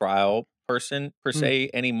one trial person per Mm, se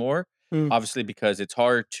anymore. mm, Obviously, because it's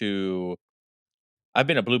hard to. I've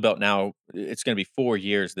been a blue belt now. It's going to be 4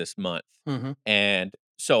 years this month, hmm and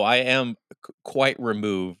so I am quite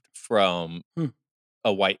removed from mm.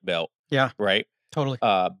 a white belt, Yeah, right? totally.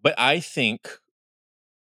 But I think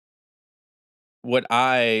what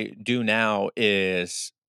I do now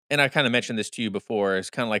is, and I kind of mentioned this to you before, is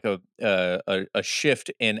kind of like a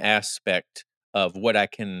shift in aspect of what I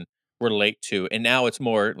can relate to, and now it's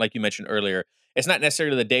more like you mentioned earlier. It's not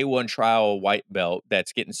necessarily the day one trial white belt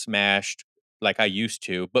that's getting smashed like I used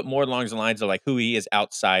to, but more along the lines of like who he is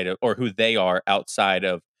outside of, or who they are outside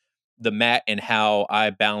of the mat, and how I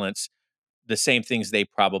balance the same things they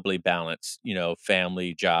probably balance,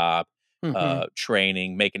 family, job, hmm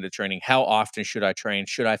training, making the training. How often should I train?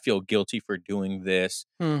 Should I feel guilty for doing this?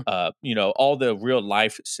 mm All the real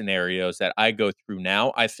life scenarios that I go through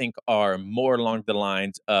now, I think are more along the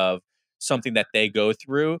lines of something that they go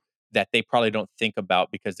through that they probably don't think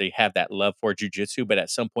about because they have that love for jujitsu. But at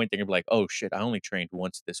some point, they're gonna be like, oh shit, I only trained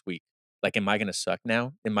once this week. Like, am I gonna suck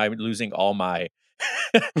now? Am I losing all my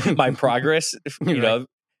my progress? You're right.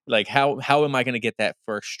 Like, how am I gonna get that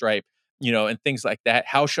first stripe, and things like that?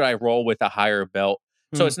 How should I roll with a higher belt?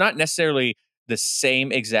 So Mm. it's not necessarily the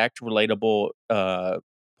same exact relatable,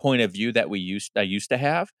 point of view that I used to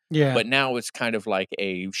have, Yeah, but now it's kind of like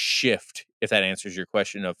a shift, if that answers your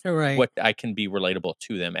question of you're right. what I can be relatable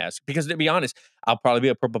to them as. Because to be honest, I'll probably be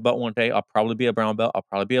a purple belt one day, I'll probably be a brown belt, I'll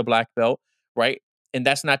probably be a black belt, right? And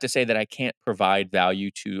that's not to say that I can't provide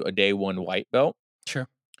value to a day one white belt. Sure.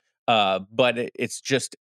 But it's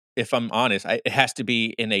just, if I'm honest, it has to be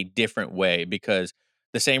in a different way because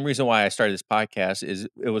the same reason why I started this podcast is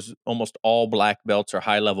it was almost all black belts or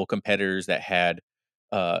high level competitors that had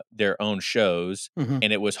their own shows, hmm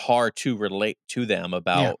and it was hard to relate to them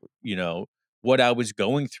Yeah. about what I was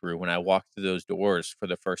going through when I walked through those doors for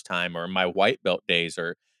the first time, or my white belt days,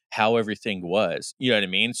 or how everything was. You know what I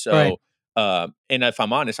mean? Right. So and if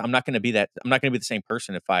I'm honest, I'm not gonna be the same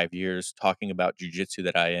person in 5 years talking about jujitsu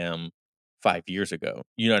that I am 5 years ago.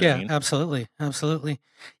 You know what I Yeah, mean? absolutely, absolutely.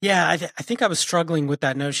 Yeah, I think I was struggling with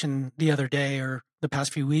that notion the other day or the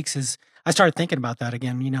past few weeks. Is I started thinking about that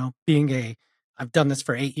again. I've done this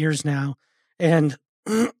for 8 years now, and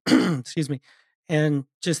excuse me, and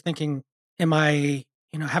just thinking, am I,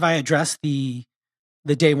 have I addressed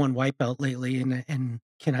the day one white belt lately, and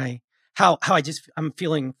can I how I just I'm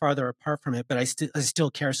feeling farther apart from it, but I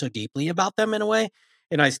still care so deeply about them in a way,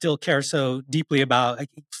 and I still care so deeply about like,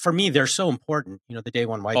 for me they're so important, the day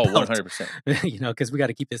one white Oh, belt, 100%. because we got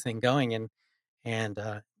to keep this thing going and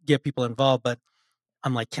get people involved. But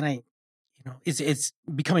I'm like, can I, it's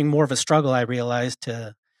becoming more of a struggle. I realize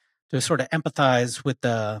to sort of empathize with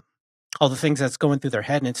the all the things that's going through their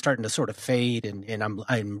head, and it's starting to sort of fade, and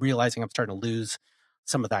I'm realizing I'm starting to lose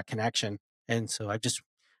some of that connection. And so I've just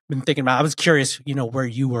been thinking about. I was curious, where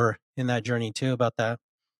you were in that journey too about that.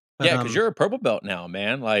 But Yeah, because 'cause you're a purple belt now,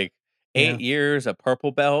 man, like, yeah. 8 years, a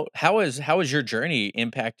purple belt. How has your journey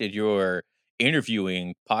impacted your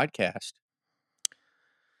interviewing podcast?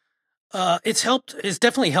 It's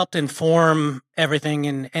definitely helped inform everything,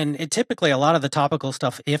 and it typically a lot of the topical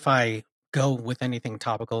stuff, if I go with anything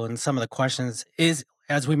topical, and some of the questions is,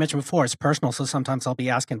 as we mentioned before, it's personal. So sometimes I'll be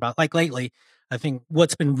asking about, like lately, I think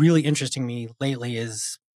what's been really interesting me lately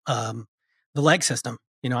is um, the leg system.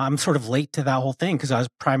 I'm sort of late to that whole thing because I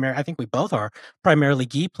think we both are primarily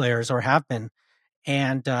gi players or have been,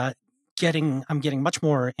 and I'm getting much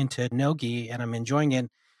more into no gi, and I'm enjoying it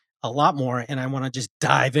a lot more, and I want to just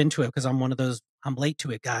dive into it because I'm one of those I'm late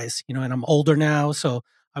to it guys, and I'm older now, so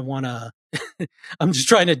I want to I'm just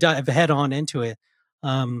trying to dive head on into it.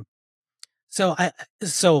 Um so I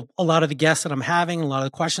so a lot of the guests that I'm having, a lot of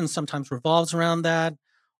the questions sometimes revolves around that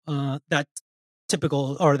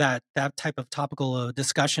typical or that type of topical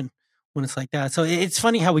discussion when it's like that. So it's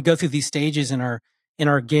funny how we go through these stages in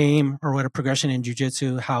our game or what a progression in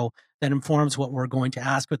jujitsu, how that informs what we're going to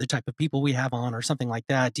ask or the type of people we have on or something like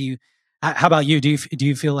that. How about you? Do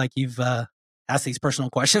you feel like you've asked these personal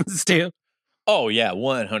questions too? Oh, yeah,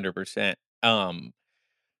 100%. Because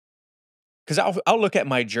I'll look at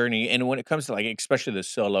my journey, and when it comes to, like, especially the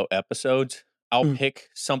solo episodes, I'll Mm, pick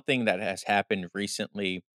something that has happened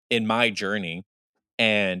recently in my journey,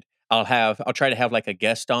 and I'll try to have, like, a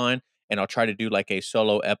guest on, and I'll try to do, like, a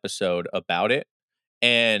solo episode about it.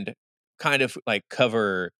 And kind of like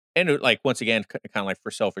cover and like once again kind of like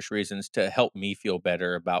for selfish reasons to help me feel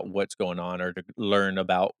better about what's going on or to learn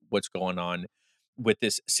about what's going on with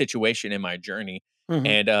this situation in my journey. mhm,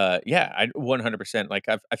 And yeah, I 100% like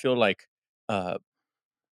I feel like uh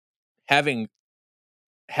having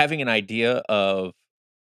having an idea of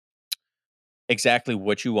exactly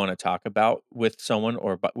what you want to talk about with someone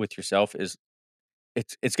or with yourself is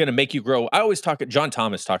it's gonna make you grow. I always talk John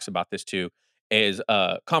Thomas talks about this too, is,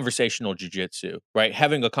 conversational jujitsu, right?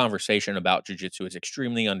 Having a conversation about jujitsu is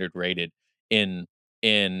extremely underrated in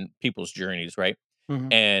people's journeys, right?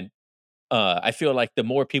 mhm, And I feel like the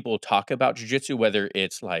more people talk about jujitsu, whether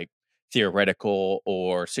it's like theoretical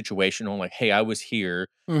or situational, like, hey, I was here.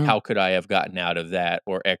 mhm, How could I have gotten out of that?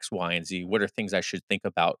 Or X, Y, and Z? What are things I should think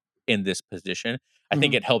about in this position? I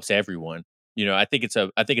think mhm. it helps everyone. I think it's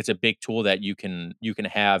a big tool that you can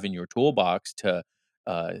have in your toolbox to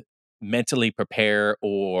uh, mentally prepare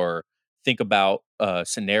or think about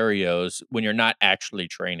scenarios when you're not actually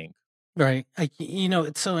training. Right.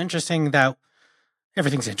 It's so interesting that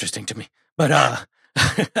everything's interesting to me. But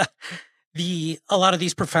the a lot of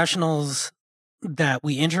these professionals that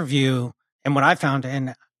we interview, and what I found,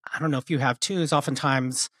 and I don't know if you have too, is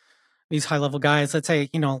oftentimes these high level guys, let's say,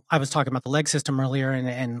 I was talking about the leg system earlier,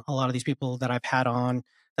 and a lot of these people that I've had on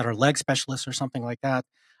that are leg specialists or something like that,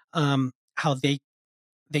 how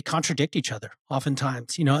they contradict each other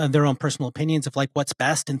oftentimes, and their own personal opinions of like what's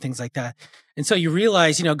best and things like that. And so you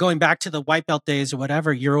realize, going back to the white belt days or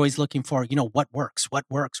whatever, you're always looking for, what works,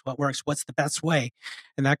 what's the best way,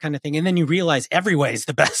 and that kind of thing. And then you realize every way is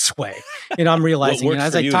the best way. I'm What realizing, works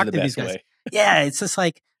as for I you is talk the to these best guys, way. yeah, it's just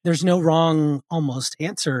like there's no wrong almost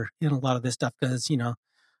answer in a lot of this stuff because,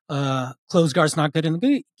 closed guard's not good in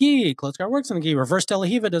the gi. Closed guard works in the gi. Reverse De La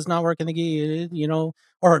Hiva does not work in the gi,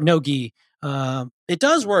 or no gi. It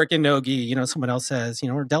does work in no gi, someone else says,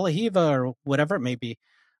 or De La Hiva or whatever it may be.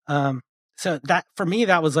 Um, so that for me,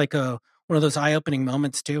 that was like one of those eye opening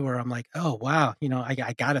moments too, where I'm like, oh wow,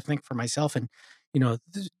 I got to think for myself, and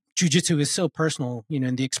jujitsu is so personal,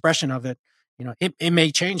 and the expression of it, it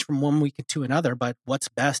may change from one week to another, but what's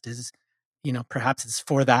best is, perhaps it's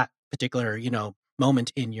for that particular,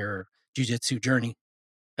 moment in your jujitsu journey.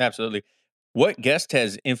 Absolutely. What guest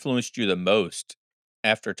has influenced you the most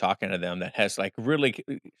after talking to them that has like really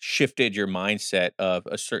shifted your mindset of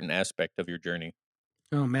a certain aspect of your journey?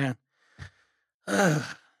 Oh man.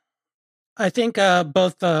 I think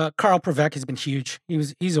both Carl Prevec has been huge.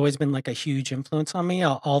 He's always been like a huge influence on me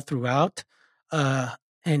all throughout. Uh,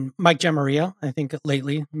 and Mike Gemaria, I think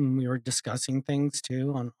lately when we were discussing things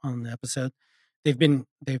too on the episode. they've been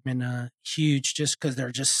huge just because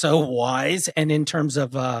they're just so wise, and in terms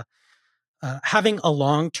of having a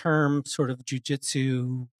long term sort of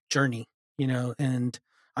jujitsu journey, and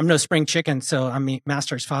I'm no spring chicken, so I mean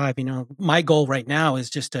Masters 5. My goal right now is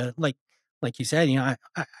just to like you said,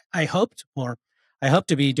 I hoped or I hope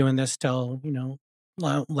to be doing this till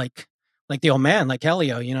like the old man, like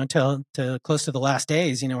Helio, till to close to the last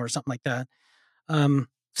days, or something like that.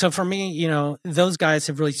 So for me, those guys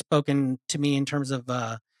have really spoken to me in terms of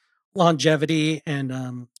longevity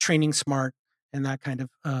and training smart and that kind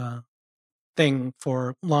of thing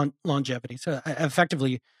for longevity. So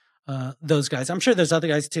effectively, those guys. I'm sure there's other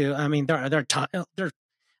guys too. I mean, they're.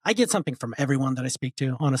 I get something from everyone that I speak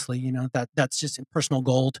to. Honestly, that's just personal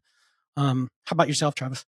gold. How about yourself,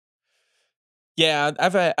 Travis? Yeah,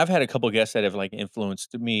 I've had a couple guests that have like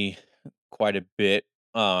influenced me quite a bit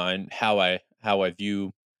on how I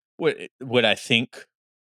view what I think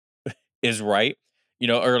is right.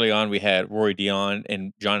 Early on we had Roy Dion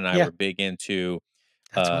and John and I Yeah, were big into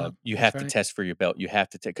that's right. you That's have to right. test for your belt. You have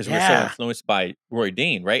to take because we're so Yeah, influenced by Roy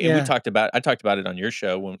Dean, right? And yeah, I talked about it on your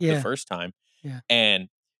show the yeah, first time, yeah, and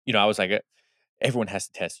I was like, everyone has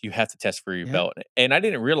to test. You have to test for your yeah, belt, and I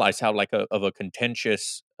didn't realize how like of a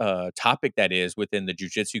contentious topic that is within the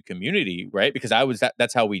jujitsu community, right? Because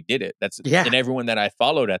that's how we did it. yeah. And everyone that I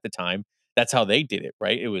followed at the time, that's how they did it,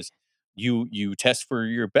 right? It was you test for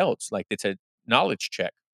your belts, like it's a knowledge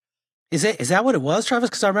check. Is that what it was, Travis?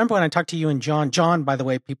 Because I remember when I talked to you and John. John, by the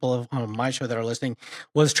way, people of on my show that are listening,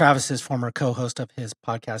 was Travis's former co-host of his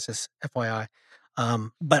podcast. As FYI,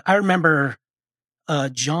 but I remember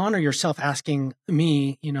John or yourself asking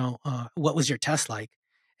me, what was your test like?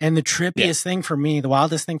 And the Yeah, trippiest thing for me, the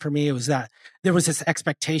wildest thing for me, was that there was this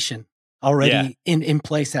expectation yeah. already in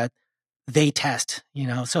place that they test.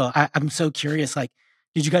 So I'm so curious. Like,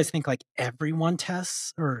 did you guys think like everyone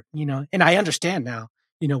tests, or And I understand now,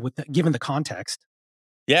 given the context.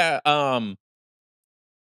 Yeah, I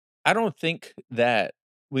don't think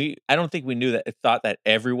we knew that thought that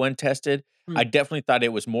everyone tested. Mm, I definitely thought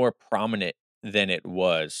it was more prominent than it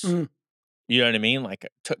was. mm, You know what I mean? Like,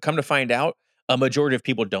 come to find out, a majority of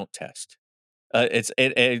people don't test.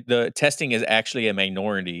 The testing is actually a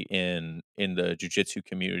minority in the jujitsu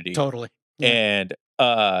community, totally. Yeah. and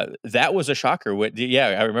that was a shocker. Yeah,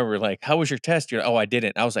 I remember like, how was your test? You're, oh, I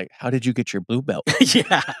didn't. I was like, how did you get your blue belt?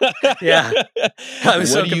 Yeah. Yeah. I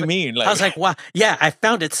was What so do you conf mean? I Like, was like, "Wow." Yeah, I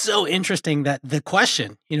found it so interesting that the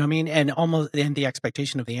question, you know what I mean, and the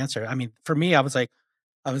expectation of the answer. I mean, for me, I was like,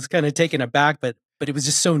 I was kinda taken aback, but it was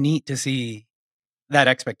just so neat to see that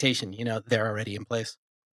expectation, there already in place.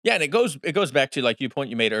 yeah, and it goes back to like you point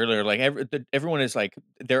you made earlier. Like everyone is like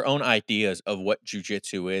their own ideas of what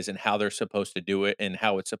jujitsu is and how they're supposed to do it and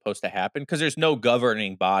how it's supposed to happen because there's no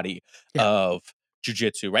governing body Yeah. of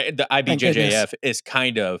jujitsu, right? The Thank goodness. IBJJF is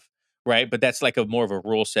kind of right, but that's like a more of a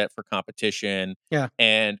rule set for competition. Yeah.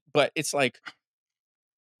 And but it's like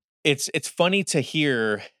it's funny to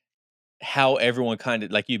hear how everyone kind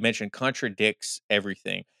of like you mentioned contradicts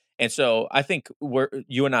everything. And so I think we're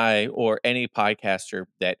you and I or any podcaster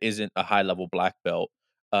that isn't a high level black belt,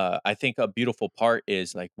 I think a beautiful part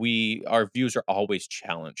is like our views are always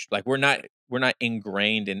challenged. Like we're not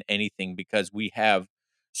ingrained in anything because we have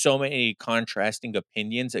so many contrasting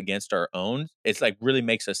opinions against our own. It's like really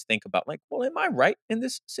makes us think about like, well, am I right in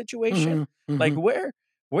this situation? Mhm. Like Mhm.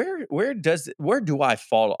 where do I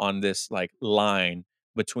fall on this like line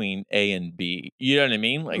between A and B? You know what I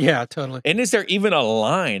mean? Like, Yeah, totally. and is there even a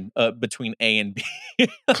line, between A and B?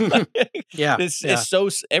 Like, Yeah. it's Yeah. so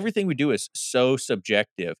everything we do is so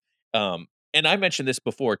subjective. And I mentioned this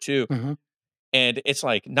before too, Mhm. and it's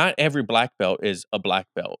like not every black belt is a black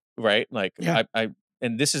belt, right? Like Yeah.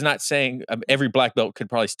 and this is not saying every black belt could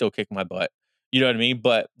probably still kick my butt. You know what I mean?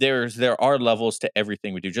 But there are levels to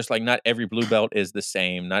everything we do. Just like not every blue belt is the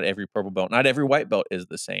same, not every purple belt, not every white belt is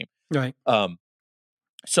the same. Right. Um,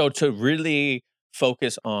 so to really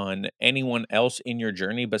focus on anyone else in your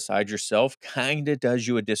journey besides yourself kinda does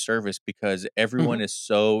you a disservice because everyone Mhm. is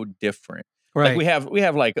so different. Like Right. we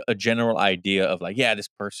have like a general idea of like, yeah, this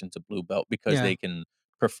person's a blue belt because Yeah. they can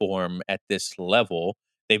perform at this level.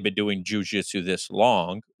 They've been doing jujitsu this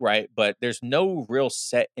long, right? But there's no real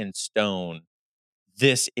set in stone.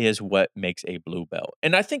 This is what makes a blue belt.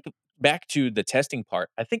 And I think back to the testing part,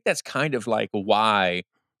 I think that's kind of like why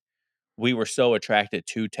we were so attracted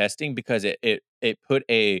to testing because it put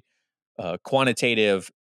a quantitative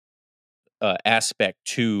aspect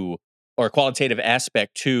to or qualitative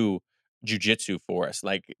aspect to jujitsu for us.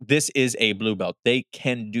 Like this is a blue belt; they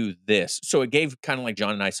can do this. So it gave kind of like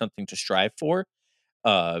John and I something to strive for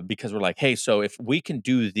because we're like, hey, so if we can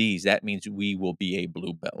do these, that means we will be a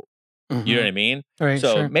blue belt. You know Mm-hmm. what I mean? Right.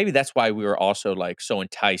 So Sure. maybe that's why we were also like so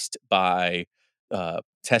enticed by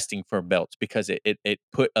testing for belts because it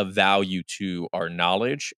put a value to our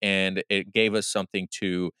knowledge and it gave us something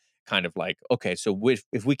to kind of like, okay, so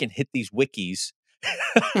if we can hit these wikis,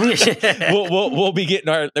 we'll be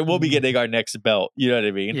Mhm. getting our next belt. You know what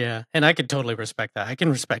I mean? Yeah, and I could totally respect that. I can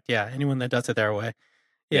respect, yeah, anyone that does it their way.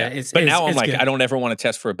 Yeah, Yeah. it's But is now I'm it's like, I good. don't ever want to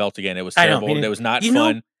test for a belt again. It was I know, terrible. meaning It was not you know,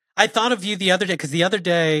 fun. I thought of you the other day because the other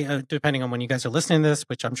day, depending on when you guys are listening to this,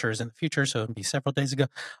 which I'm sure is in the future, so it'd be several days ago,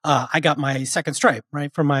 I got my second stripe,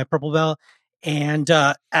 right, for my purple belt, and,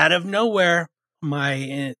 out of nowhere,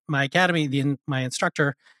 my academy, my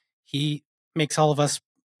instructor, he makes all of us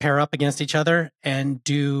pair up against each other and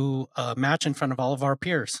do a match in front of all of our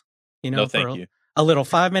peers, No, for thank you. a little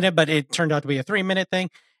 5 minute, but it turned out to be a 3 minute thing.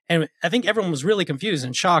 And I think everyone was really confused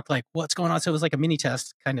and shocked, like, what's going on? So it was like a mini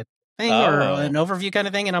test kind of thing or an Oh, overview kind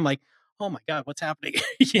of thing. And I'm like, oh my God, what's happening?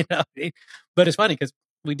 But it's funny because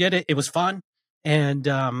we did it. It was fun. And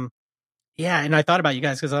yeah, and I thought about you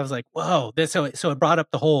guys because I was like, whoa, this so it brought up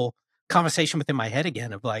the whole conversation within my head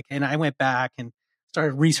again of like, and I went back and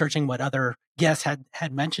started researching what other guests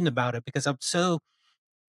had mentioned about it because I'm so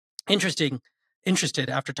interesting interested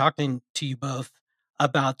after talking to you both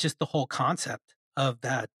about just the whole concept of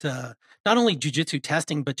that not only jujitsu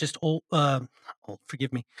testing but just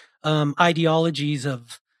forgive me ideologies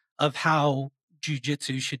of how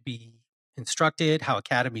jujitsu should be instructed, how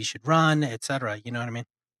academies should run, etc. You know what I mean?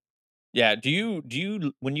 yeah. Do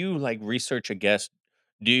you when you like research a guest,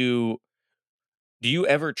 do you do you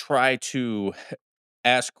ever try to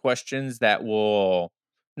ask questions that will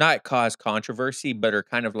not cause controversy, but are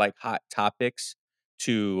kind of like hot topics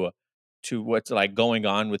to what's like going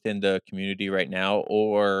on within the community right now,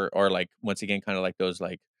 or like once again, kind of like those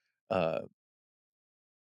like uh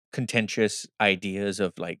contentious ideas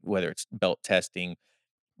of like whether it's belt testing,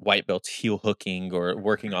 white belts heel hooking, or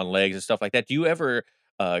working on legs and stuff like that. Do you ever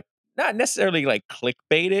not necessarily like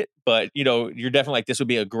clickbait it, but you're definitely like this would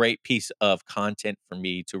be a great piece of content for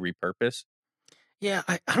me to repurpose? Yeah,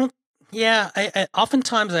 I don't. Yeah, I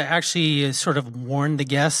oftentimes I actually sort of warn the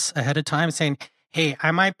guests ahead of time, saying, "Hey,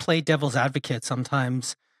 I might play devil's advocate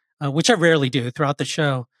sometimes," which I rarely do throughout the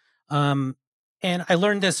show. Um, and I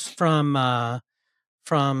learned this from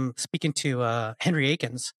speaking to Henry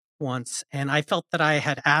Akins once, and I felt that I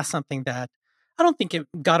had asked something that I don't think it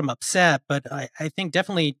got him upset, but I think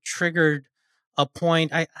definitely triggered a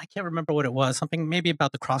point. I can't remember what it was, something maybe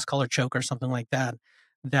about the cross collar choke or something like that.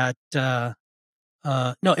 That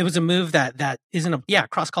no, it was a move that isn't a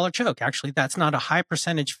cross collar choke. Actually, that's not a high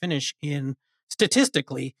percentage finish in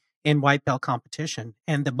statistically in white belt competition,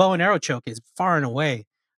 and the bow and arrow choke is far and away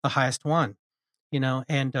the highest one.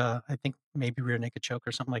 And I think maybe rear naked choke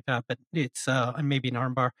or something like that, but it's and maybe an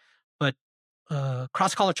armbar, but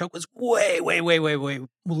cross collar choke was way, way, way, way, way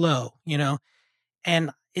low.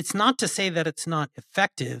 And it's not to say that it's not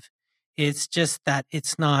effective. It's just that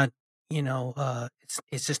it's not,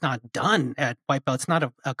 it's just not done at white belt. It's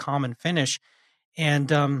not a common finish.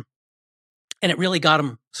 And and it really got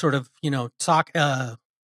him sort of,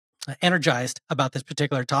 energized about this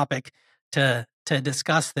particular topic to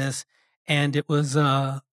discuss this, and it was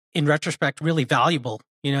in retrospect really valuable,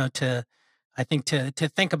 to I think to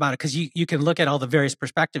think about it because you can look at all the various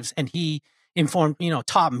perspectives, and he informed,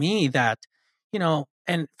 taught me that,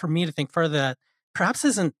 and for me to think further that perhaps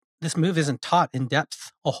isn't this move isn't taught in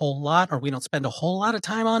depth a whole lot, or we don't spend a whole lot of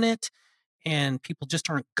time on it, and people just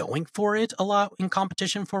aren't going for it a lot in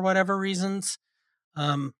competition for whatever reasons.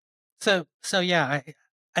 So yeah,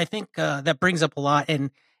 I think that brings up a lot,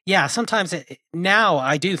 and yeah, sometimes now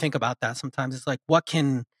I do think about that. Sometimes it's like, what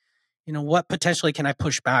potentially can I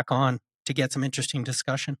push back on to get some interesting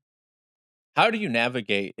discussion? How do you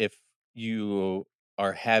navigate if you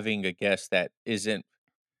are having a guest that isn't,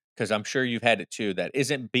 because I'm sure you've had it too, that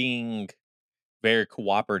isn't being very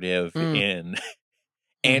cooperative Mm, in mm-hmm,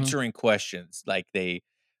 answering questions? Like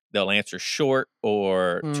they'll answer short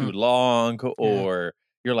or too mm, long, yeah, or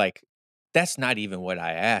you're like, that's not even what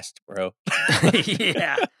I asked, bro.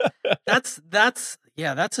 yeah. That's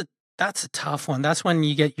a tough one. That's when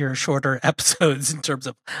you get your shorter episodes in terms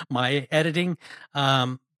of my editing.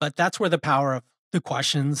 But that's where the power of the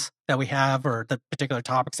questions that we have or the particular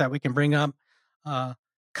topics that we can bring up uh,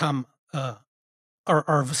 come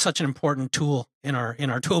are such an important tool in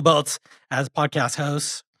our tool belts as podcast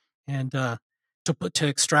hosts, and to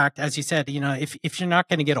extract, as you said, if you're not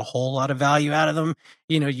going to get a whole lot of value out of them,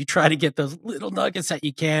 you try to get those little nuggets that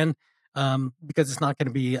you can, because it's not going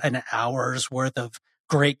to be an hour's worth of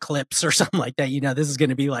great clips or something like that. This is going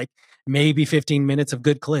to be like maybe 15 minutes of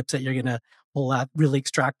good clips that you're going to pull out, really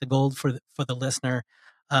extract the gold for the listener.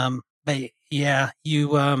 But yeah, you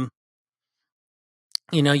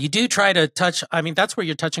do try to touch. I mean, that's where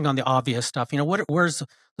you're touching on the obvious stuff. Where's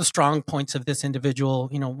the strong points of this individual?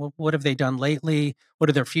 What have they done lately? What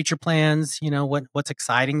are their future plans? What's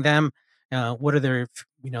exciting them? What are their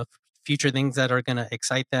future things that are going to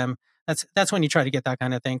excite them? That's when you try to get that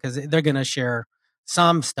kind of thing, because they're going to share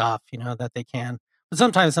some stuff, that they can. But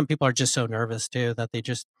sometimes some people are just so nervous too that they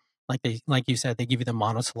just like you said, they give you the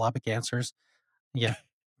monosyllabic answers. Yeah.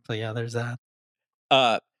 So yeah, there's that.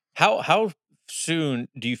 Uh, how soon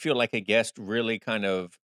do you feel like a guest really kind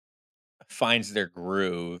of finds their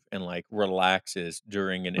groove and like relaxes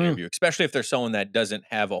during an Mm, interview, especially if there's someone that doesn't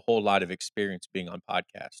have a whole lot of experience being on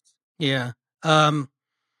podcasts? yeah. Um,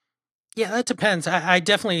 Yeah, that depends. I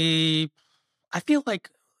definitely I feel like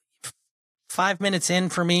 5 minutes in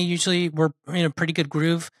for me, usually we're in a pretty good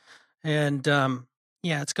groove. And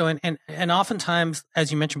yeah, it's going, and oftentimes,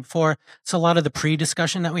 as you mentioned before, it's a lot of the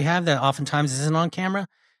pre-discussion that we have that oftentimes isn't on camera,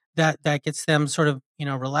 that gets them sort of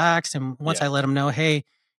relaxed. And once Yeah. I let them know, hey,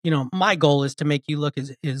 my goal is to make you look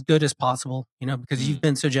as good as possible, because you've Mm,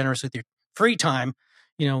 been so generous with your free time,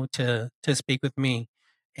 to speak with me.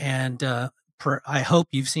 And I hope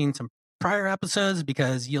you've seen some prior episodes,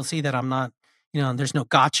 because you'll see that I'm not, there's no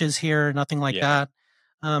gotchas here, nothing like yeah. that.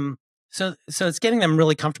 Um, so it's getting them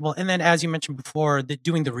really comfortable, and then as you mentioned before,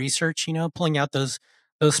 doing the research, pulling out those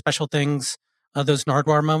special things, those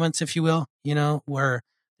Nardwar moments, if you will, where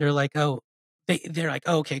they're like, oh, they're like,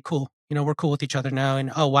 oh, okay, cool, we're cool with each other now,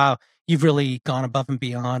 and oh wow, you've really gone above and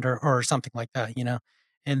beyond, or something like that,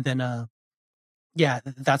 and then yeah,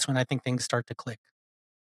 that's when I think things start to click.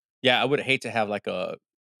 Yeah, I would hate to have like a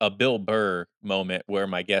Bill Burr moment where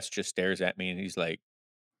my guest just stares at me and he's like,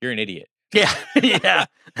 "You're an idiot." Yeah, yeah,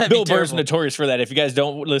 that'd be Bill Burr's terrible. notorious for that. If you guys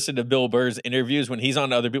don't listen to Bill Burr's interviews when he's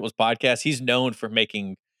on other people's podcasts, he's known for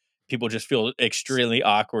making people just feel extremely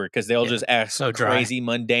awkward because they'll Yeah, just ask so dry. crazy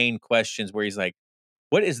mundane questions where he's like,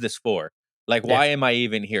 "What is this for? Like, Yeah. why am I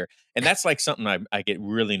even here?" And that's like something I get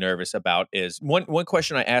really nervous about. Is one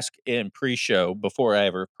question I ask in pre-show before I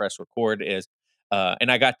ever press record is, and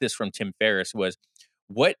I got this from Tim Ferriss, was,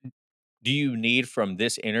 "What do you need from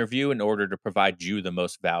this interview in order to provide you the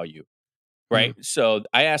most value?" Mm, Right? So,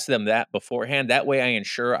 I asked them that beforehand, that way I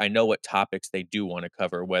ensure I know what topics they do wanna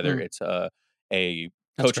cover, whether mm, it's a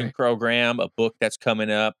that's coaching great. program, a book that's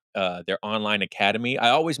coming up, their online academy. I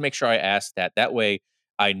always make sure I ask that, that way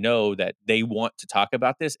I know that they want to talk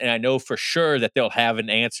about this, and I know for sure that they'll have an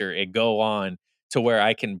answer and go on to where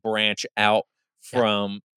I can branch out Yeah.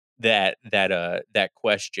 from that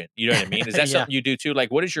question, you know what I mean? Is that Yeah. something you do too?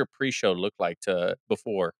 Like, what does your pre-show look like to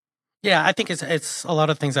before? Yeah, I think it's a lot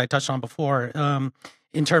of things I touched on before.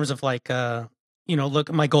 In terms of like,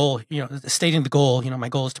 look, my goal, stating the goal. My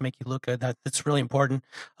goal is to make you look good. That's really important.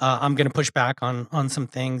 I'm going to push back on some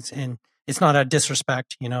things, and it's not a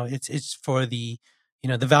disrespect. It's for the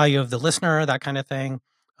value of the listener, that kind of thing.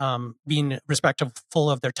 Being respectful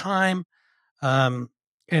of their time, um,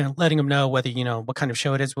 and letting them know whether what kind of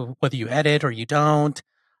show it is, whether you edit or you don't.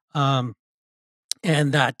 Um,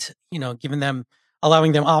 and that giving them,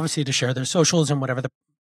 allowing them obviously to share their socials and whatever,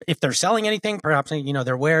 if they're selling anything, perhaps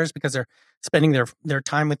their wares, because they're spending their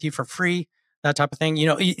time with you for free, that type of thing.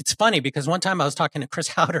 It's funny because one time I was talking to Chris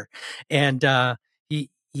Howder, and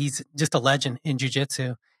he's just a legend in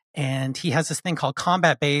jiu-jitsu, and he has this thing called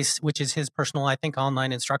combat base, which is his personal, I think,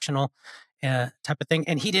 online instructional type of thing,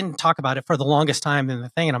 and he didn't talk about it for the longest time in the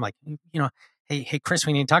thing, and I'm like, hey Chris,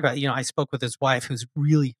 we need to talk about it. I spoke with his wife, who's a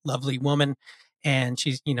really lovely woman, and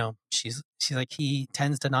she's like, he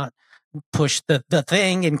tends to not push the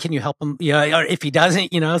thing, and can you help him, or if he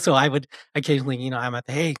doesn't, so I would occasionally, I'm at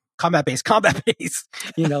the, hey, combat base,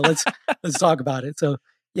 let's talk about it. So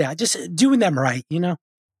yeah, just doing them right,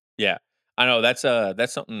 Yeah. I know that's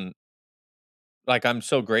something like, I'm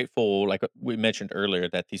so grateful, like, we mentioned earlier,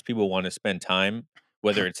 that these people wanna spend time,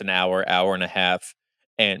 whether it's an hour, hour and a half,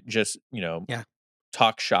 and just, yeah,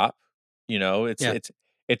 talk shop, it's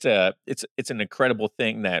yeah, it's an incredible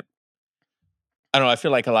thing that I don't know, I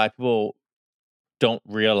feel like a lot of people don't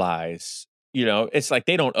realize, it's like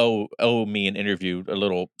they don't owe me an interview, a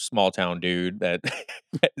little small town dude that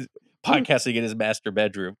is podcasting in his master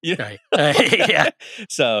bedroom. Yeah. right. Yeah.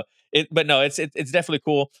 So but no, it's definitely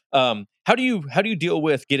cool. How do you deal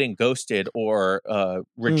with getting ghosted or Mm.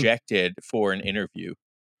 rejected for an interview?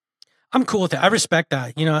 I'm cool with it. I respect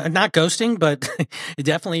that, not ghosting, but it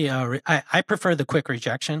definitely, I prefer the quick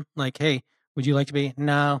rejection. Like, hey, would you like to be?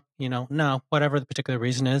 No, no, whatever the particular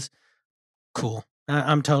reason is. Cool.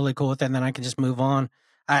 I'm totally cool with that, and then I can just move on.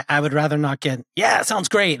 I would rather not get, yeah, it sounds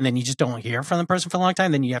great, and then you just don't hear from the person for a long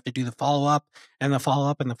time. Then you have to do the follow up and the follow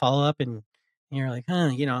up and the follow up, and And you're like,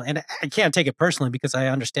 huh, and I can't take it personally because I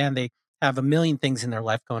understand they have a million things in their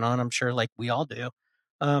life going on. I'm sure, like we all do.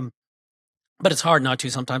 Um, but it's hard not to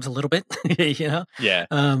sometimes a little bit, you know. Yeah.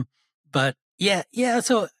 Um, but yeah, yeah.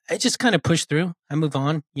 So I just kind of push through. I move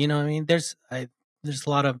on. I mean, there's a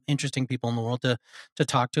lot of interesting people in the world to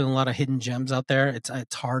talk to, and a lot of hidden gems out there.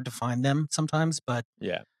 It's hard to find them sometimes, but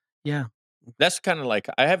Yeah. yeah. That's kinda like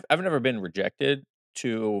I've never been rejected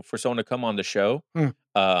to for someone to come on the show, Mm,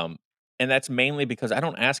 um, and that's mainly because I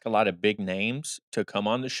don't ask a lot of big names to come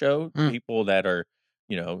on the show, mm, people that are,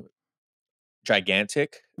 you know,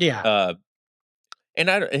 gigantic, yeah. uh and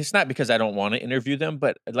it's not because I don't wanna interview them,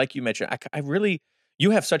 but like you mentioned, I really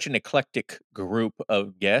you have such an eclectic group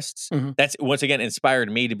of guests Hmm. that's once again inspired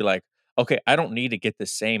me to be like, "Okay, I don't need to get the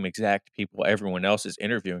same exact people everyone else is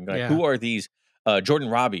interviewing." Like, Yeah. who are these Jordan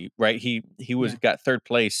Robbie, right? He was Yeah. got 3rd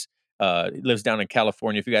place, lives down in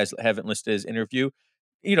California. If you guys haven't listened to his interview,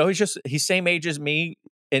 he's same age as me,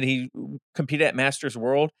 and he competed at Masters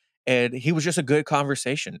World, and he was just a good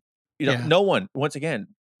conversation. Yeah. No one once again,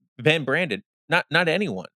 Ben Brandon, not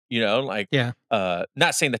anyone, like, Yeah.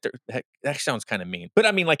 not saying that that sounds kinda mean, but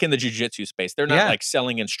I mean, like, in the jujitsu space, they're not, Yeah. like,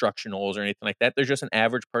 selling instructionals or anything like that. They're just an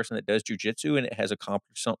average person that does jujitsu, and it has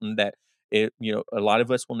accomplished something that a lot of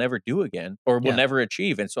us will never do again or will Yeah. never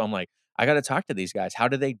achieve, and so I'm like, "I gotta talk to these guys. How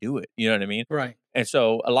do they do it?" You know what I mean? Right. And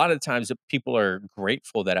so, a lot of times, the people are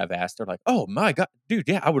grateful that I've asked. They're like, "Oh my god, dude,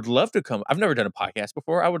 yeah, I would love to come. I've never done a podcast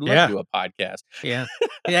before. I would love to Yeah. do a podcast." Yeah.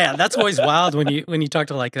 Yeah, that's always wild when you talk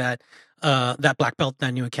to like that black belt,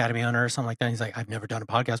 that new academy owner or something like that. He's like, I've never done a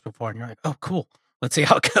podcast before. And you're like, oh, cool. Let's see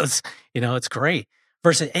how it goes. It's great.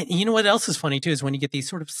 Versus, and you know what else is funny too is when you get these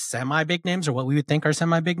sort of semi big names or what we would think are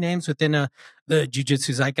semi big names within the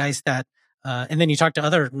jujitsu zeitgeist and then you talk to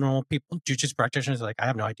other normal people, jujitsu practitioners, like, I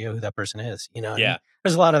have no idea who that person is. You know what I mean? Yeah.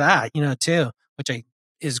 There's a lot of that, too, which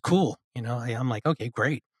is cool. I'm like, okay,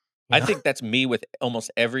 great. You I know? think that's me with almost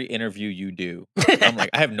every interview you do. I'm like,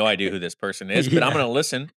 "I have no idea who this person is, but I'm Yeah. gonna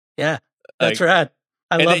listen." Yeah, that's Like rad.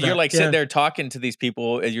 I and love then you're, that. like, sitting Yeah. there talking to these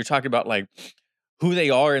people, and you're talking about, like, who they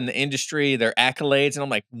are in the industry, their accolades, and I'm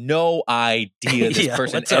like, "No idea this Yeah,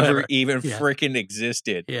 person ever whatsoever. even Yeah. freaking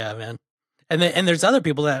existed." Yeah, man. And there's other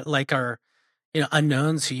people that, like, are,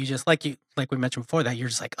 unknowns who you just like we mentioned before that you're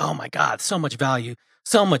just like, "Oh my god, so much value,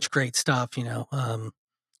 so much great stuff."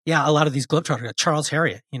 Yeah, a lot of these globetrotters, Charles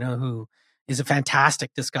Harriott, who is a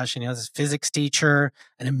fantastic discussion. He's a physics teacher,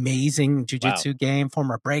 an amazing Wow. jujitsu game,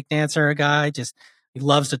 former breakdancer guy. Just he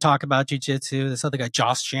loves to talk about jujitsu. This other guy,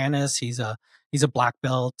 Josh Janis, he's a black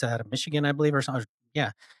belt out of Michigan, I believe, or something.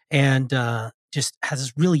 Yeah, and just has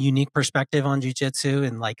this really unique perspective on jujitsu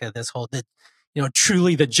and like this whole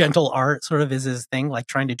truly the gentle art sort of is his thing, like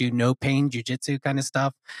trying to do no pain jujitsu kind of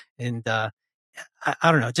stuff. And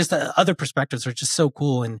I don't know, just other perspectives are just so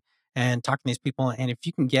cool, and talking to these people. And if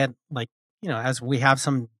you can get like, as we have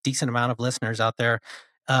some decent amount of listeners out there,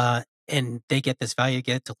 and they get this value,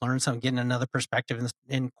 get to learn something, getting another perspective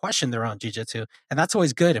and question their own jujitsu. And that's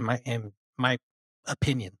always good in my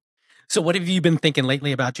opinion. So what have you been thinking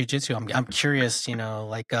lately about jujitsu? I'm curious,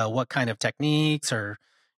 like what kind of techniques or,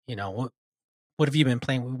 what have you been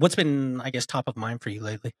playing? What's been, I guess, top of mind for you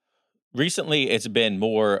lately? Recently, it's been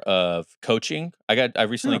more of coaching. I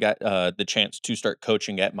recently Oh, got, the chance to start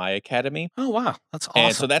coaching at my academy. oh wow, that's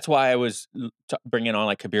And so awesome. that's why I was bringing on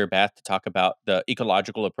like Kabir Bath to talk about the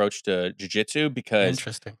ecological approach to jujitsu because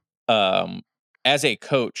Interesting. um, as a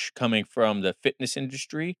coach coming from the fitness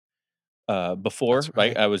industry before, That's right?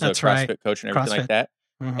 right. I was a That's right. CrossFit coach and everything like CrossFit. that.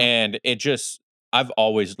 Mhm. And I've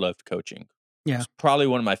always loved coaching. Yeah. It's probably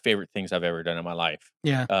one of my favorite things I've ever done in my life.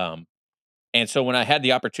 Yeah. Um, and so when I had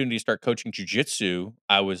the opportunity to start coaching jujitsu,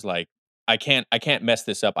 I was like, I can't mess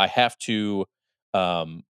this up.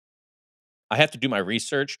 Um, I have to do my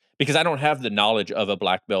research because I don't have the knowledge of a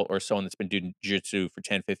black belt or someone that's been doing jiu-jitsu for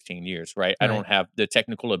 10, 15 years, right? I Right. don't have the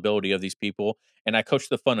technical ability of these people and I coach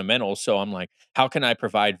the fundamentals. So I'm like, how can I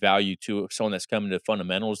provide value to someone that's coming to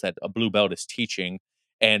fundamentals that a blue belt is teaching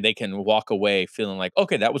and they can walk away feeling like,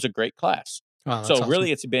 okay, that was a great class. Wow, that's So awesome.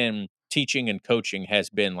 really it's been teaching and coaching has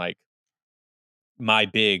been like my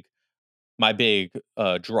big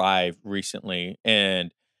drive recently.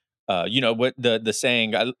 And what the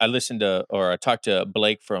saying I listened to or I talked to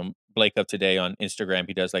Blake from Blake Up Today on Instagram.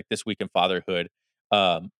 He does like This Week in Fatherhood.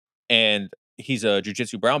 And he's a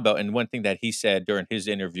jujitsu brown belt. And one thing that he said during his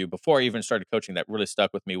interview before I even started coaching that really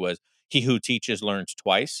stuck with me was he who teaches learns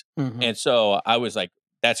twice. Mhm. And so I was like,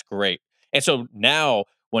 that's great. And so now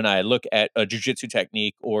when I look at a jujitsu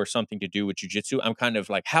technique or something to do with jujitsu, I'm kind of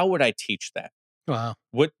like, how would I teach that? Wow.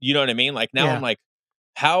 What you know what I mean? Like, now I'm Yeah. like,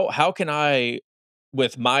 how can I,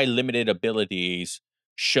 with my limited abilities,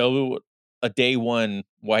 show a day one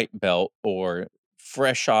white belt or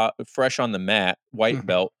fresh on the mat white Mhm.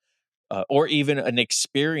 belt, or even an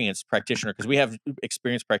experienced practitioner, because we have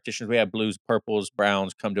experienced practitioners. We have blues, purples,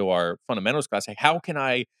 browns come to our fundamentals class. Like, how can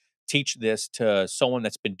I teach this to someone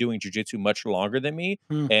that's been doing jujitsu much longer than me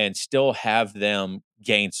Mm. and still have them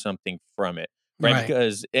gain something from it? Right. Right.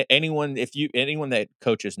 Because anyone that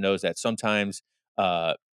coaches knows that sometimes,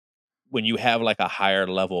 uh, when you have like a higher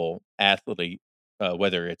level athlete,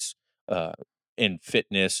 whether it's uh, in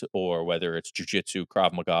fitness or whether it's jujitsu,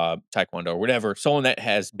 Krav Maga, Taekwondo, or whatever, someone that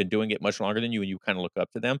has been doing it much longer than you and you kind of look up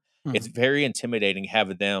to them, it's Mhm. very intimidating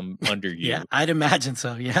having them under Yeah, you. I'd imagine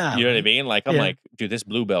so. Yeah, You know what I right? mean? Like, I'm Yeah. like, dude, this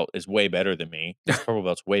blue belt is way better than me. This purple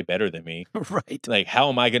belt's way better than me. Right. Like, how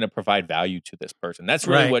am I going to provide value to this person? That's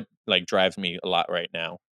really Right. what like drives me a lot right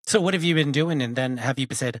now. So what have you been doing? And then have you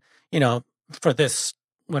said, you know, for this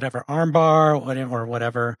whatever armbar,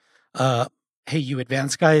 whatever, uh, hey, you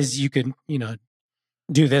advanced guys, you can,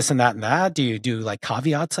 do this and that and that. Do you do like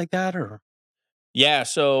caveats like that or? Yeah,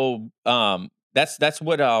 so, that's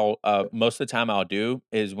what I'll, most of the time I'll do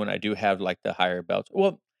is when I do have, like, the higher belts.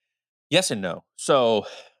 Well, yes and no. So,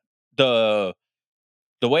 the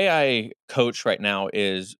the way I coach right now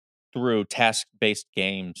is through task-based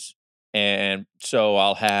games, and so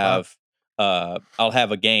Wow. I'll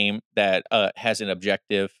have a game that, has an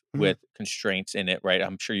objective Mm, with constraints in it, right?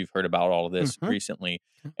 I'm sure you've heard about all of this mhm, recently,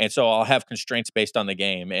 and so I'll have constraints based on the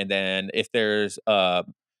game, and then if there's,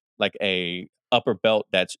 like, a upper belt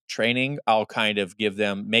that's training, I'll kind of give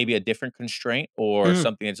them maybe a different constraint or mm,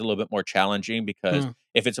 something that's a little bit more challenging because mm,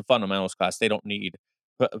 if it's a fundamentals class, they don't need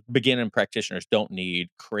beginning practitioners don't need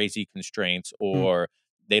crazy constraints, mm, or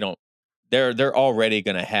they don't they're already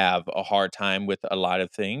going to have a hard time with a lot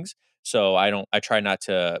of things. So I try not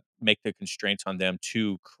to make the constraints on them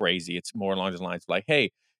too crazy. It's more along the lines of like,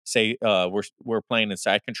 hey, say we're playing in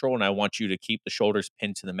side control and I want you to keep the shoulders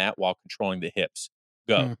pinned to the mat while controlling the hips.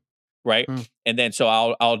 Go. mm, Right? mm, And then so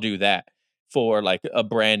I'll do that for like a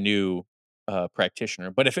brand new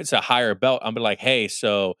practitioner. But if it's a higher belt, I'm be like, hey,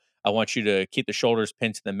 so I want you to keep the shoulders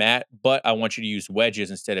pinned to the mat, but I want you to use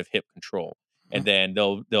wedges instead of hip control. mm, And then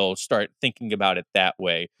they'll start thinking about it that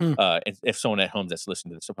way. mm. If someone at home that's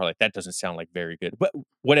listening to this, they're probably like, that doesn't sound like very good. But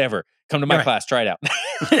whatever, come to my You're right. class, try it out.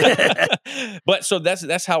 But so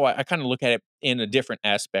that's how I kind of look at it in a different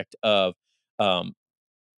aspect of um,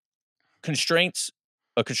 constraints.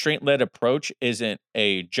 A constraint led approach isn't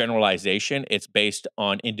a generalization, it's based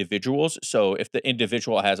on individuals. So if the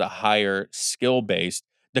individual has a higher skill base,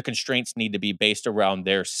 the constraints need to be based around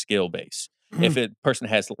their skill base. Mm, If a person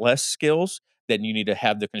has less skills, then you need to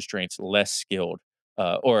have the constraints less skilled,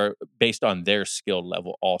 or based on their skill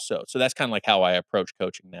level also. So that's kind of like how I approach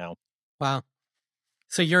coaching now. wow.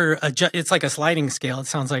 So it's like a sliding scale. It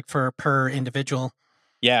sounds like for per individual.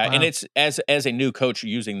 Yeah, and Wow. it's as a new coach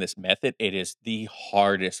using this method, it is the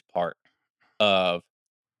hardest part of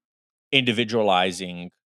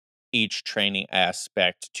individualizing each training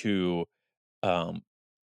aspect to um,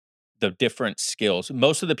 the different skills.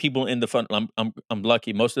 Most of the people in the I'm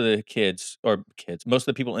lucky. Most of the most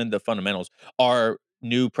of the people in the fundamentals are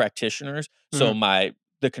new practitioners. Mm, So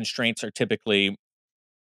the constraints are typically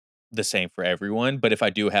the same for everyone. But if I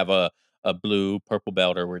do have a blue, purple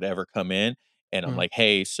belt or whatever come in, and I'm mm, like,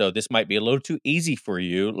 hey, so this might be a little too easy for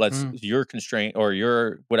you. Let's mm, your constraint or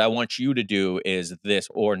your what I want you to do is this,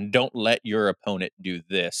 or don't let your opponent do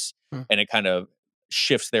this. mm. And it kind of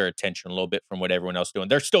shifts their attention a little bit from what everyone else is doing.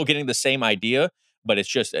 They're still getting the same idea, but it's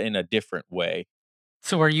just in a different way.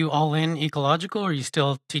 So are you all in ecological? Or are you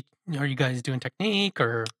still are you guys doing technique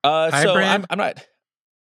or So hybrid?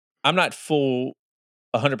 I'm not full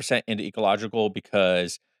 100% into ecological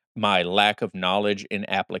because my lack of knowledge in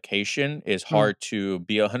application is Mm, hard to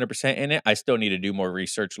be 100% in it. I still need to do more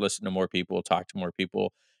research, listen to more people, talk to more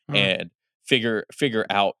people, mm, and figure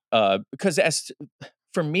out because as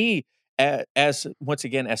for me, as once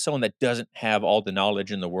again as someone that doesn't have all the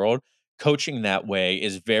knowledge in the world, coaching that way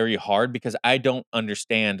is very hard because I don't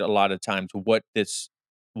understand a lot of times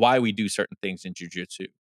why we do certain things in jujitsu.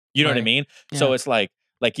 You know what I right. mean? Yeah. So it's like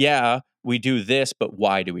yeah, we do this, but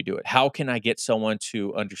why do we do it? How can I get someone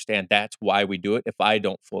to understand that's why we do it if I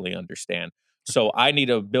don't fully understand? So I need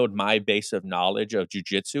to build my base of knowledge of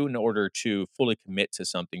jujitsu in order to fully commit to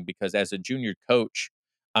something because as a junior coach,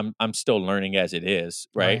 I'm still learning as it is,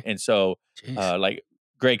 right? Right. And so Jeez. like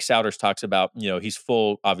Greg Souders talks about, he's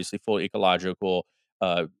obviously full ecological,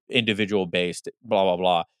 individual based, blah blah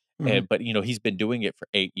blah. Mhm, And but he's been doing it for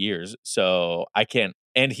 8 years, so I can't.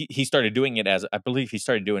 And he started doing it as I believe he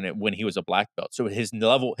started doing it when he was a black belt. So his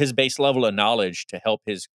base level of knowledge to help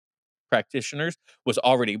his practitioners was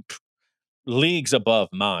already leagues above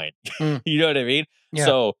mine. Mm, You know what I mean? yeah.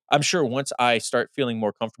 So I'm sure once I start feeling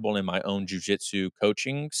more comfortable in my own jujitsu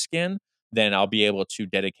coaching skin, then I'll be able to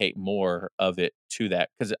dedicate more of it to that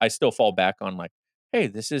because I still fall back on like, hey,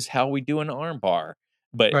 this is how we do an arm bar.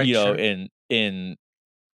 But Right. Sure.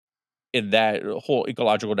 in that whole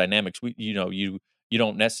ecological dynamics, you don't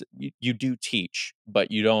you do teach,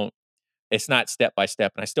 but you don't. It's not step by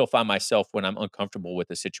step, and I still find myself when I'm uncomfortable with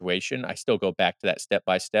the situation, I still go back to that step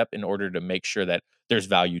by step in order to make sure that there's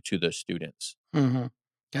value to the students. Hmm.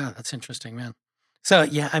 Yeah, that's interesting, man. So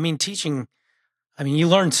yeah, I mean, teaching. I mean, you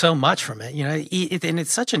learn so much from it, and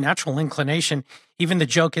it's such a natural inclination. Even the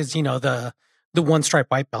joke is, the one stripe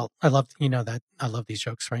white belt. I love, that I love these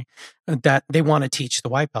jokes, right? That they want to teach the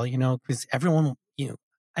white belt, because everyone,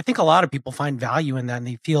 I think a lot of people find value in that, and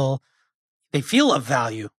they feel of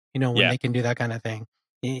value, when Yeah. they can do that kind of thing.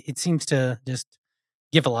 It seems to just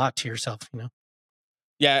give a lot to yourself.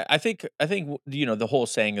 Yeah, I think the whole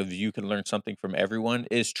saying of "you can learn something from everyone"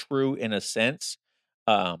 is true in a sense,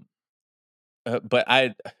 um, but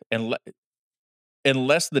I unle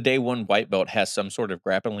unless the day one white belt has some sort of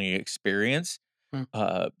grappling experience,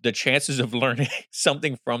 Mm. the chances of learning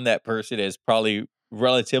something from that person is probably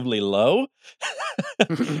relatively low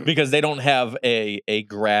because they don't have a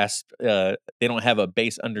grasp, they don't have a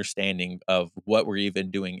base understanding of what we're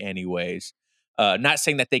even doing anyways. Not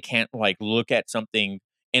saying that they can't, like, look at something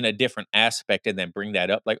in a different aspect and then bring that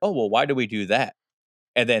up, like, "Oh, well, why do we do that?"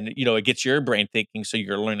 And then, it gets your brain thinking, so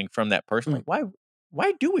you're learning from that person, Mm. like,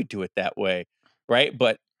 "Why do we do it that way?" Right?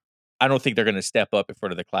 But I don't think they're gonna step up in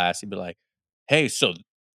front of the class and be like, "Hey, so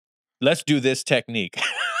let's do this technique."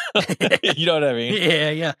 You know what I mean? Yeah,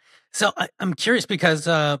 yeah. So I'm curious because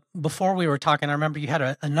before we were talking, I remember you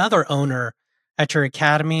had another owner at your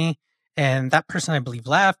academy, and that person I believe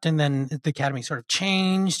left, and then the academy sort of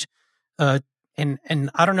changed. Uh, and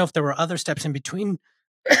I don't know if there were other steps in between.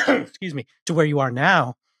 Excuse me, to where you are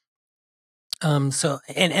now. So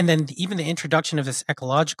and then even the introduction of this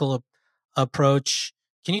ecological approach.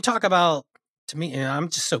 Can you talk about to me? And I'm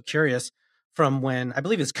just so curious from when I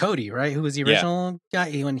believe it's Cody, right, who was the Yeah. original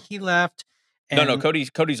guy when he left, No, and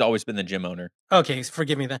Cody's always been the gym owner. okay,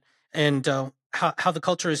 forgive me then. And how the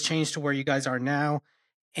culture has changed to where you guys are now,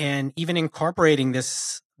 and even incorporating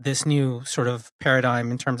this new sort of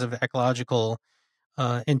paradigm in terms of ecological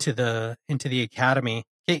into the academy.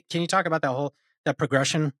 Can you talk about that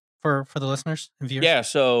progression for the listeners and viewers? Yeah,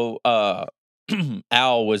 so,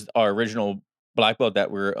 Al was our original black belt that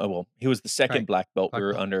we're well, he was the Right, 2nd black belt we black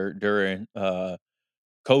were belt. under during,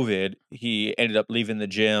 COVID. He ended up leaving the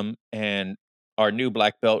gym, and our new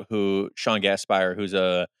black belt Sean Gaspire, who's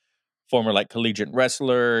a former, like, collegiate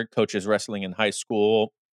wrestler, coaches wrestling in high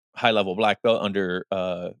school, high-level black belt under, You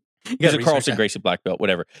got he's to a research Carlson that. Gracie black belt,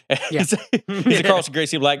 whatever. Yeah. He's a he's a Carlson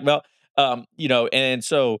Gracie black belt, and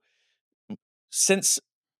so since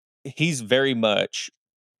he's very much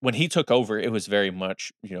when he took over, it was very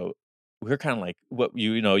much, we were kinda like what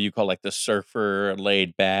you call, like, the surfer,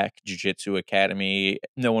 laid back jujitsu academy.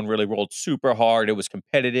 No one really rolled super hard. It was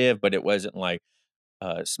competitive, but it wasn't like,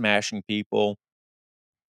 smashing people.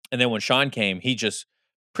 And then when Sean came, he just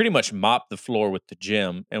pretty much mopped the floor with the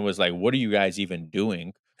gym and was like, "What are you guys even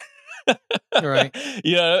doing?" Right.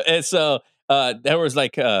 And so, there was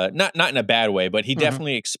like, not in a bad way, but he Hmm.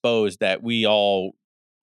 definitely exposed that we all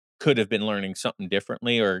could have been learning something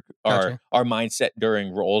differently, or our Gotcha. our mindset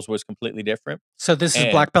during roles was completely different. So this is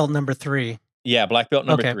And black belt number 3. yeah, black belt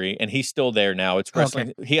number Okay. 3, and he's still there now. It's Okay.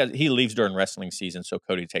 wrestling. He leaves during wrestling season, so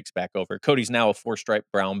Cody takes back over. Cody's now a 4-stripe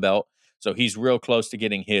brown belt, so he's real close to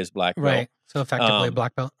getting his black belt. Right. So effectively a Um,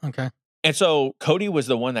 black belt. Okay. and so Cody was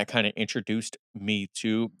the one that kinda introduced me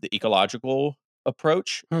to the ecological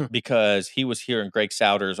approach Hmm. because he was hearing Greg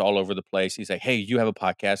Souders all over the place. He's like, "Hey, you have a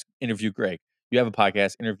podcast, interview Greg. You have a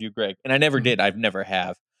podcast, interview Greg." And I never Hmm. did. I've never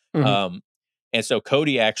have. Hmm. Um, and so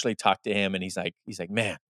Cody actually talked to him and he's like,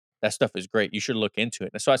 "Man, that stuff is great. You should look into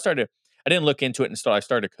it." And so I didn't look into it until I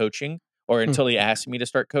started coaching or Hmm. until he asked me to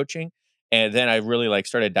start coaching. And then I really like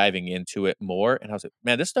started diving into it more. And I was like,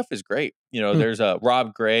 man, this stuff is great. Hmm. There's a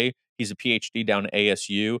Rob Gray. He's a PhD down at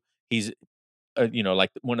ASU. He's, like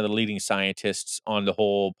one of the leading scientists on the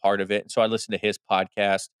whole part of it. And so I listened to his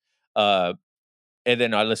podcast. Uh, and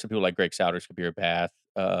then I listen to people like Greg Souders, Kabir Bath.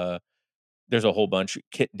 There's a whole bunch.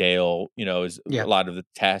 Kit Dale, is Yeah. a lot of the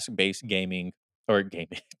task-based gaming or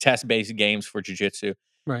gaming task-based games for jujitsu.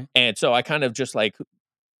 Right. And so I kind of just like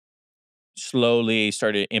slowly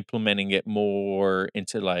started implementing it more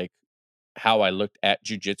into like how I looked at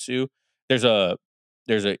jujitsu. There's a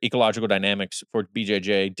there's a ecological dynamics for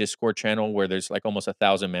BJJ Discord channel where there's like almost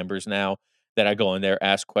 1,000 members now that I go in there,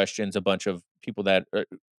 ask questions. A bunch of people that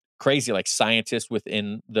crazy like scientists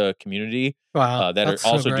within the community Wow, that are that's so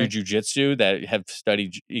also do great. jujitsu that have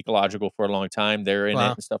studied ecological for a long time. They're in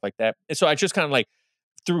it Wow. and stuff like that. And so I just kind of like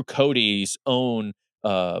through Cody's own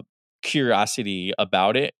uh curiosity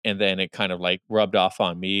about it, and then it kind of like rubbed off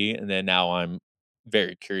on me, and then now I'm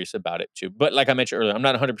very curious about it too. But like I mentioned earlier, I'm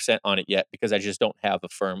not 100% on it yet because I just don't have a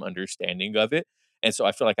firm understanding of it. And so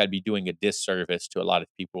I feel like I'd be doing a disservice to a lot of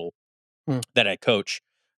people Mm, that I coach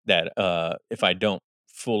that if I don't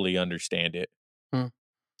fully understand it. mm.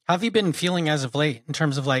 How have you been feeling as of late in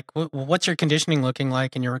terms of like what's your conditioning looking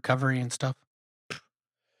like in your recovery and stuff?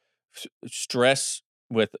 Stress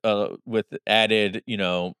with added,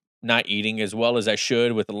 not eating as well as I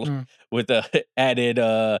should with Mm, with the added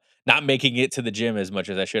not making it to the gym as much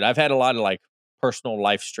as I should. I've had a lot of like personal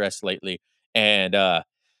life stress lately, and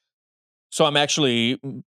so I'm actually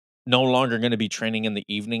no longer going to be training in the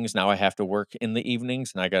evenings. Now I have to work in the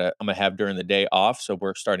evenings, and I'm gonna have during the day off. So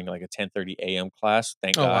we're starting like a 10:30 a.m. class.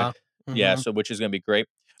 Thank oh God. wow. Yeah, Hmm. so which is gonna be great.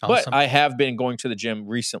 But Awesome. I have been going to the gym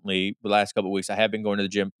recently. The last couple of weeks, I have been going to the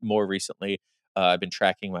gym more recently. I've been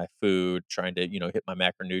tracking my food, trying to hit my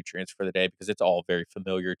macronutrients for the day because it's all very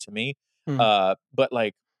familiar to me. Mm, But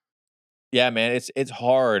like, yeah, man, it's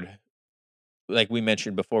hard like we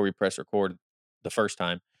mentioned before we press record the first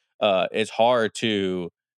time, it's hard to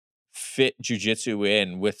fit jujitsu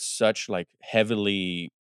in with such like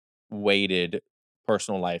heavily weighted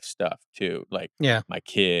personal life stuff too, like yeah. my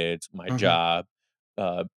kids, my Hmm. job,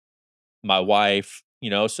 uh, my wife.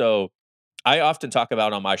 So I often talk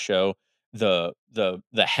about on my show the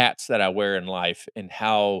hats that I wear in life and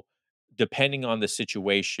how depending on the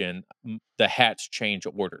situation, the hats change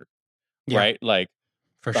order, Yeah, right? Like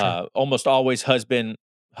for sure. almost always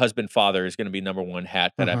father is going to be number one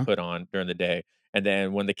hat that I Hmm. put on during the day. And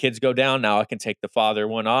then when the kids go down, now I can take the father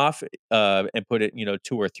one off and put it,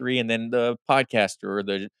 two or three, and then the podcaster or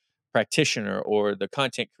the practitioner or the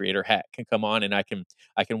content creator hat can come on, and I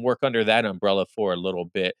can work under that umbrella for a little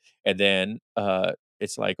bit, and then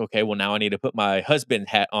it's like, okay, well now I need to put my husband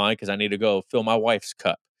hat on because I need to go fill my wife's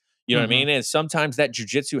cup. You know what I Hmm. mean? And sometimes that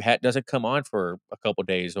jujitsu hat doesn't come on for a couple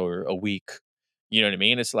days or a week. You know what I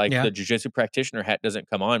mean? It's like Yeah. the jujitsu practitioner hat doesn't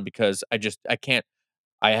come on because I can't.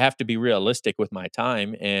 I have to be realistic with my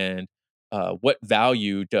time and what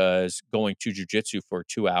value does going to jujitsu for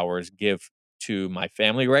 2 hours give to my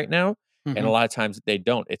family right now? And a Hmm. lot of times they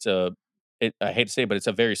don't. I hate to say, it, but it's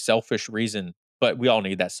a very selfish reason. But we all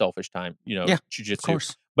need that selfish time, Yeah, of jujitsu.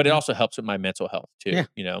 course. But it Yeah. also helps with my mental health Yeah.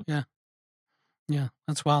 too. Yeah. Yeah.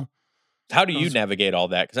 That's wild. How do you Those. navigate all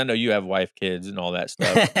that? Because I know you have wife, kids, and all that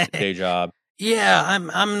stuff, day job. Yeah, I'm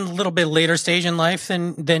a little bit later stage in life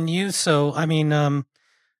than you. So I mean,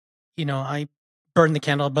 I burned the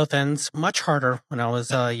candle at both ends much harder when I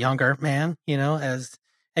was a younger man,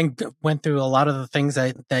 went through a lot of the things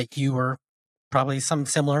that you were probably some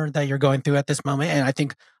similar that you're going through at this moment. And I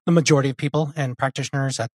think the majority of people and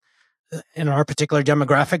practitioners in our particular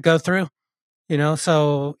demographic go through,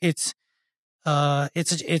 so it's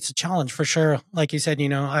a challenge for sure. Like you said,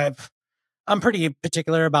 I'm pretty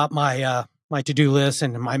particular about my to-do list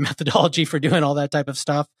and my methodology for doing all that type of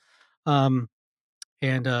stuff. Um,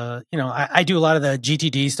 and I do a lot of the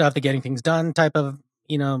GTD stuff, the getting things done type of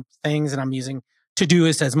things, and I'm using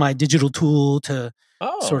Todoist as my digital tool to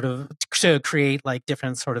Oh, sort of to create like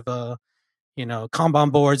different sort of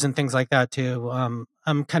Kanban boards and things like that too.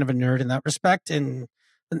 I'm kind of a nerd in that respect, and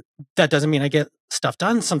that doesn't mean I get stuff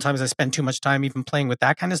done. Sometimes I spend too much time even playing with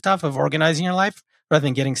that kind of stuff of organizing your life rather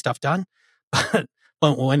than getting stuff done.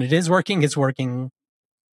 But when it is working, it's working.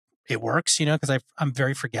 It works, because I'm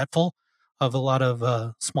very forgetful of a lot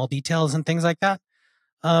of small details and things like that.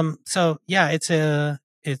 So yeah, it's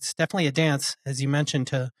definitely a dance, as you mentioned,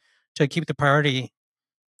 to keep the priorities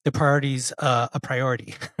a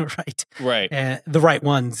priority, right? right. And the right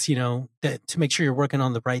ones, to make sure you're working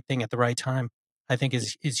on the right thing at the right time, I think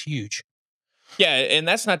is huge. Yeah, and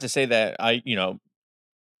that's not to say that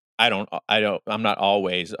I'm not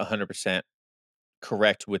always 100%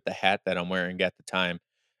 correct with the hat that I'm wearing at the time.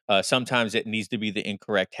 Sometimes it needs to be the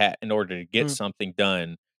incorrect hat in order to get Mm, something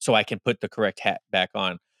done so I can put the correct hat back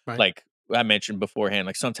on. right. Like I mentioned beforehand,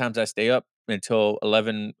 like sometimes I stay up until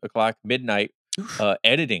 11 o'clock midnight Oof.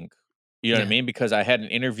 editing. You know what I Yeah. mean? Because I had an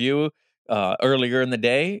interview earlier in the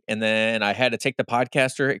day, and then I had to take the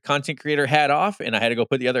podcaster content creator hat off, and I had to go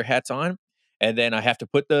put the other hats on. And then I have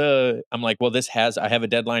to I'm like, well, I have a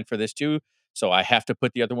deadline for this too. So I have to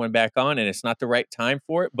put the other one back on, and it's not the right time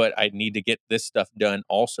for it, but I need to get this stuff done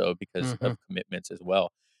also because Hmm. of commitments as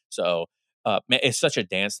well. So man, it's such a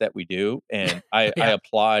dance that we do, and I Yeah.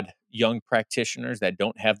 applaud young practitioners that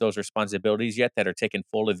don't have those responsibilities yet, that are taking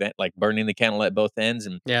full event, like burning the candle at both ends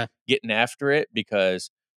and Yeah. getting after it. Because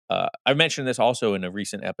I mentioned this also in a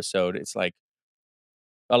recent episode. It's like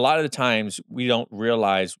a lot of the times we don't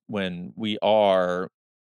realize when we are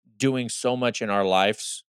doing so much in our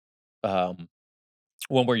lives, um,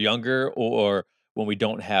 when we're younger or when we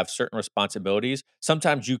don't have certain responsibilities,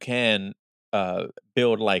 sometimes you can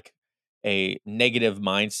build like a negative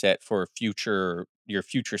mindset for future your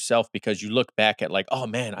future self, because you look back at like, oh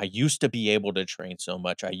man, I used to be able to train so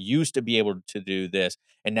much. I used to be able to do this,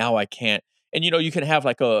 and now I can't. And you can have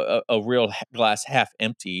like a real glass half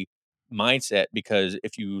empty mindset, because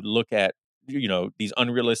if you look at these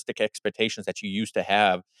unrealistic expectations that you used to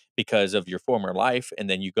have because of your former life, and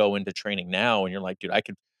then you go into training now and you're like, dude, I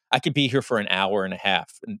could be here for an hour and a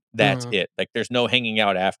half and that's Mhm. it. Like there's no hanging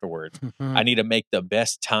out afterwards. I Mhm. need to make the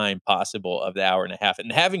best time possible of the hour and a half.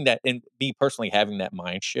 And having that, and me personally having that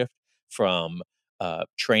mind shift from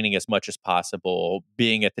training as much as possible,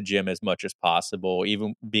 being at the gym as much as possible,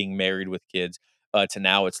 even being married with kids, to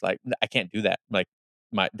now it's like I can't do that. Like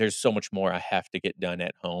there's so much more I have to get done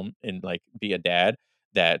at home and like be a dad,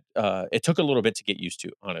 that it took a little bit to get used to.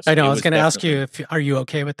 I Honestly, know, it I was was gonna ask you definitely. if are you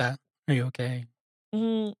okay with that? Are you okay?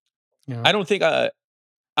 Mm, You know? I don't think yeah,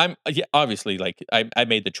 obviously, like, I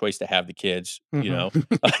made the choice to have the kids, Mhm.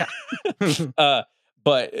 Yeah. uh,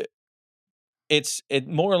 but it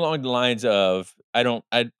more along the lines of I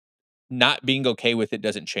not being okay with it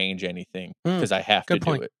doesn't change anything Mm, because I have to good do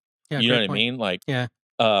point. it. Yeah, You know great what I point. mean? Like, Yeah.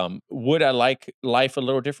 would I like life a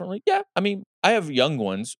little differently? Yeah, I mean, I have young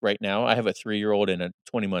ones right now. I have a 3-year-old and a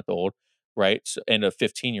 20-month-old, right? So, and a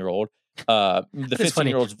 15-year-old. The That is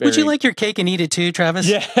funny. 15-year-old's Would you very. like your cake and eat it too, Travis?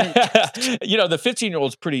 Yeah. The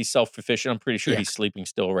 15-year-old's pretty self-sufficient. I'm pretty sure Yeah. he's sleeping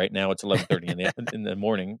still right now. It's 11:30 in the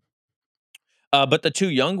morning. But the 2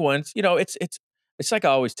 young ones, it's like I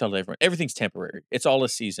always tell everyone, everything's temporary. It's all a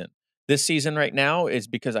season. This season right now is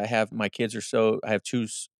because my kids are I have 2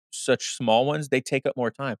 such small ones, they take up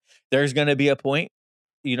more time. There's gonna be a point,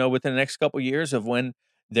 within the next couple years of when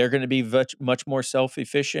they're gonna be much more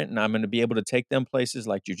self-efficient, and I'm gonna be able to take them places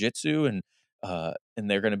like jujitsu, and I'm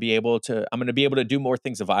gonna be able to do more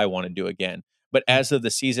things if I wanna do again. But Mm. as of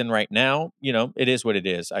the season right now, it is what it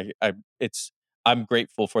is. I'm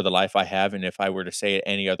grateful for the life I have, and if I were to say it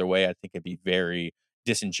any other way, I think it'd be very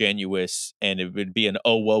disingenuous, and it would be an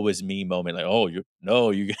 "Oh, woe is me" moment, like, "Oh, you no,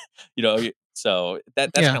 you," so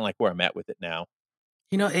that's Yeah. kinda like where I'm at with it now.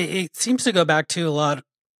 It seems to go back to a lot.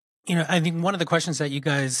 I think one of the questions that you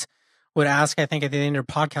guys would ask, I think, at the end of your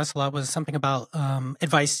podcast a lot was something about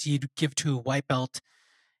advice you'd give to a white belt,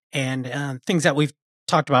 and things that we've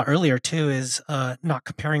talked about earlier too is not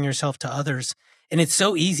comparing yourself to others. And it's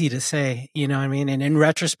so easy to say, you know what I mean? And in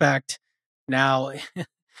retrospect, now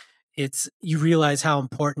it's you realize how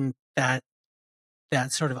important that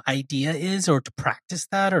sort of idea is, or to practice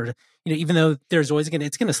that, or even though there's always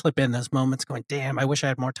it's gonna slip in those moments going, damn, I wish I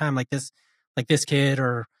had more time like this kid,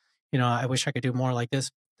 or I wish I could do more like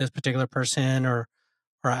this particular person, or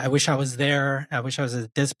I wish I was there, I wish I was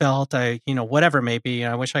at this belt, whatever it may be,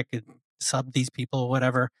 I wish I could sub these people,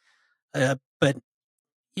 whatever. But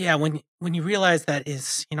yeah, when you realize that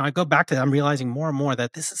is, I go back to that, I'm realizing more and more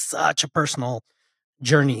that this is such a personal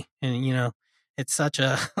journey, and it's such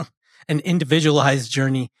a an individualized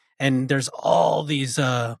journey, and there's all these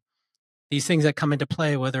things that come into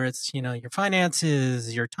play, whether it's your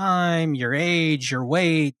finances, your time, your age, your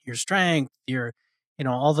weight, your strength, your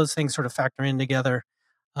all those things sort of factor in together.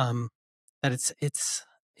 um that it's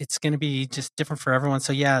going to be just different for everyone.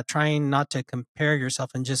 So yeah, trying not to compare yourself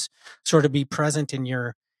and just sort of be present in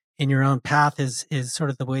your own path is sort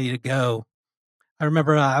of the way to go. I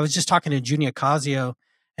remember I was just talking to Junior Casio,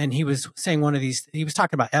 and he was saying one of these. He was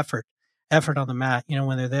talking about effort on the mat.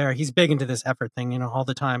 When they're there, he's big into this effort thing. All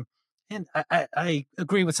the time, and I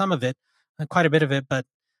agree with some of it, quite a bit of it, but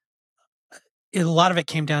a lot of it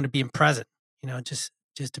came down to being present. Just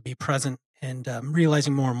to be present, and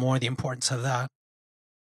realizing more and more the importance of that.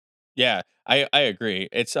 Yeah, I agree.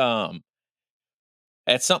 It's something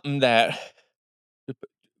that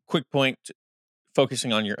quick point,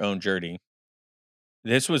 focusing on your own journey.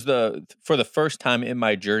 This was for the first time in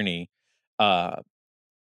my journey, uh,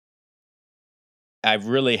 I've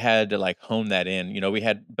really had to, like, hone that in. We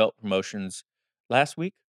had belt promotions last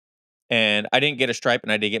week, and I didn't get a stripe,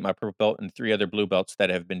 and I did get my purple belt, and 3 other blue belts that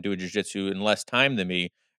have been doing jujitsu in less time than me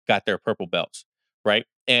got their purple belts, right?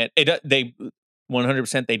 And they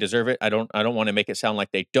 100% they deserve it. I don't wanna make it sound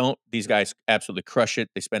like they don't. These guys absolutely crush it.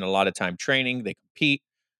 They spend a lot of time training, they compete.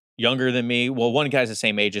 Younger than me. Well, one guy's the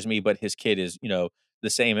same age as me, but his kid is, the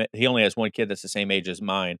same. He only has one kid that's the same age as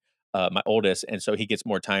mine, my oldest, and so he gets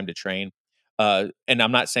more time to train. And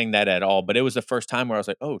I'm not saying that at all, but it was the first time where I was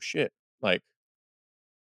like, "Oh shit!" Like,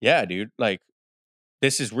 yeah, dude, like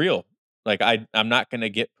this is real. Like I'm not gonna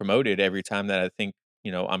get promoted every time that I think,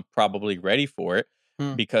 I'm probably ready for it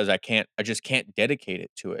Mm, because I just can't dedicate it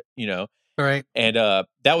to it, right. And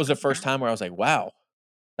that was the first time where I was like, wow,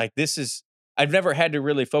 like this is I've never had to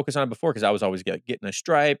really focus on it before because I was always getting a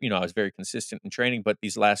stripe, I was very consistent in training, but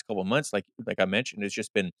these last couple of months, like I mentioned, it's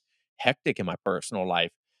just been hectic in my personal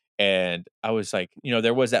life. And I was like,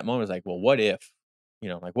 there was that moment, I was like, well, what if,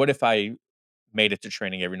 like what if I made it to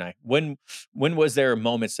training every night? When was there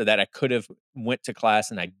moments so that I could have went to class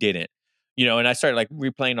and I didn't? And I started like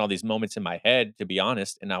replaying all these moments in my head, to be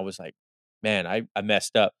honest, and I was like, man, I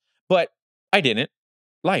messed up. But I didn't.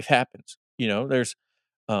 Life happens. There's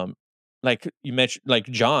um like you mentioned, like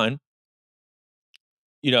John,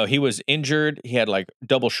 he was injured. He had like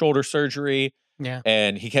double shoulder surgery Yeah.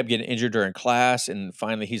 and he kept getting injured during class. And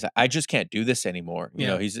finally he's like, I just can't do this anymore.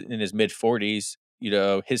 Yeah. He's in his mid 40s,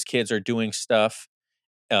 his kids are doing stuff.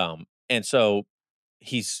 And so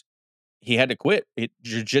he's he had to quit.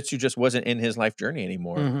 Jiu-jitsu just wasn't in his life journey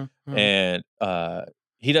anymore. Hmm. Hmm. And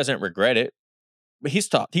he doesn't regret it. But he's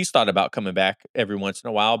thought about coming back every once in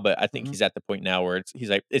a while, but I think Hmm. he's at the point now where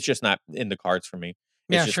he's like, it's just not in the cards for me.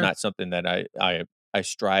 It's Yeah. just Sure. not something that I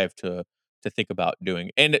strive to think about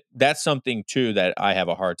doing. And that's something too that I have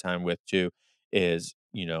a hard time with too, is,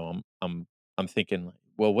 I'm thinking like,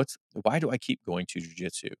 well, why do I keep going to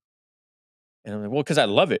jujitsu? And I'm like, well, because I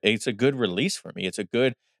love it. It's a good release for me. It's a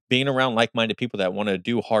good being around like-minded people that want to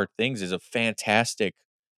do hard things is a fantastic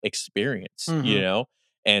experience, Hmm.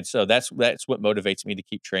 And so that's what motivates me to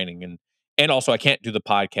keep training. And also I can't do the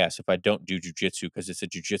podcast if I don't do jujitsu because it's a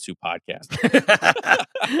jujitsu podcast.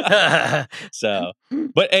 So,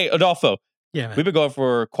 but hey, Adolfo, Yeah, man. we've been going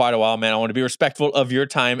for quite a while, man. I want to be respectful of your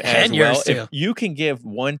time as And well. yours If too. you can give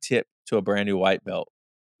one tip to a brand new white belt,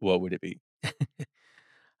 what would it be?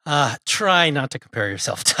 Try not to compare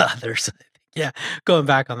yourself to others. Yeah, going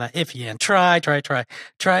back on that, if you can, try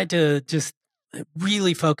to just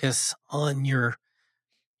really focus on your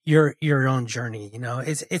own journey.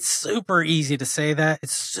 It's super easy to say that.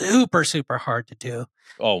 It's super hard to do.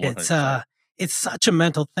 Oh, It's 100%. it's such a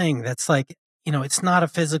mental thing. That's like, it's not a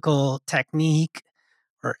physical technique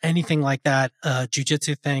or anything like that.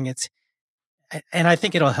 Jujitsu thing. And I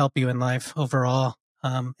think it'll help you in life overall.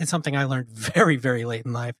 It's something I learned very, very late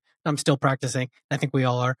in life. I'm still practicing. I think we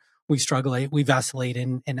all are. We vacillate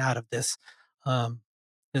in and out of um,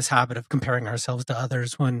 this habit of comparing ourselves to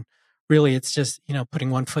others when really it's just, putting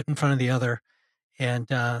one foot in front of the other and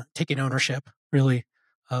taking ownership really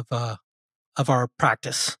of our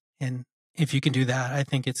practice. And if you can do that, I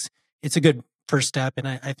think it's a good first step. And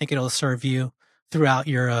I think it'll serve you throughout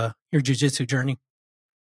your jujitsu journey.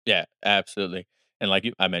 Yeah, absolutely. And like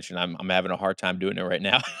I mentioned, I'm having a hard time doing it right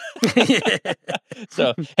now.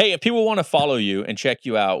 So, hey, if people want to follow you and check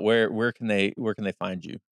you out, where can they find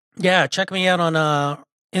you? Yeah, check me out on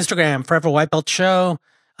Instagram, Forever White Belt Show.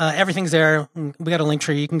 Everything's there. We got a link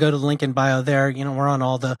tree. You can go to the link in bio there. We're on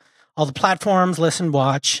all the platforms. Listen,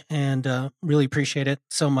 watch, and really appreciate it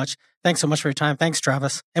so much. Thanks so much for your time. Thanks,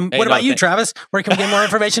 Travis. And Hey, what no, about you, Travis? Where can we get more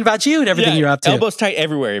information about you and everything yeah, you're up to? elbows tight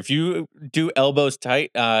everywhere. If you do elbows tight,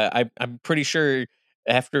 I'm pretty sure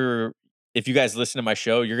after if you guys listen to my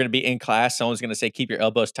show, you're gonna be in class. Someone's gonna say, "Keep your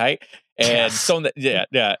elbows tight," and Yes, someone that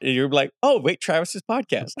yeah, you're like, "Oh, wait, Travis's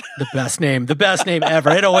podcast." the best name ever.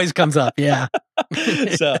 It always comes up. Yeah.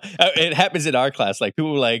 So it happens in our class. Like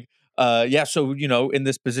people were like, yeah, so in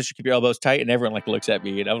this position, keep your elbows tight, and everyone like looks at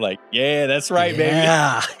me, and I'm like, yeah, that's right, baby.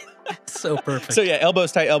 Yeah. So So perfect. yeah,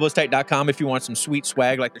 elbows tight, elbowstight.com if you want some sweet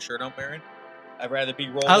swag like the shirt I'm wearing. I'd rather be I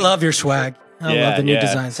rolling love your for sure. swag. I love Yeah, the new yeah.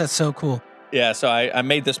 designs. That's so cool. Yeah, so I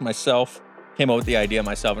made this myself, came up with the idea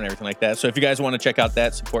myself and everything like that. So if you guys want to check out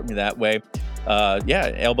that, support me that way.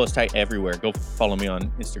 Yeah, elbows tight everywhere. Go follow me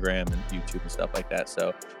on Instagram and YouTube and stuff like that.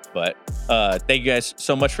 So, but thank you guys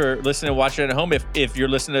so much for listening and watching at home. If you're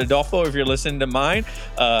listening to Adolfo, if you're listening to mine,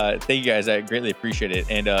 thank you guys. I greatly appreciate it.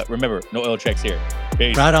 And remember, no oil checks here.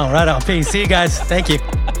 Peace. Right on. Peace. See you guys. Thank you.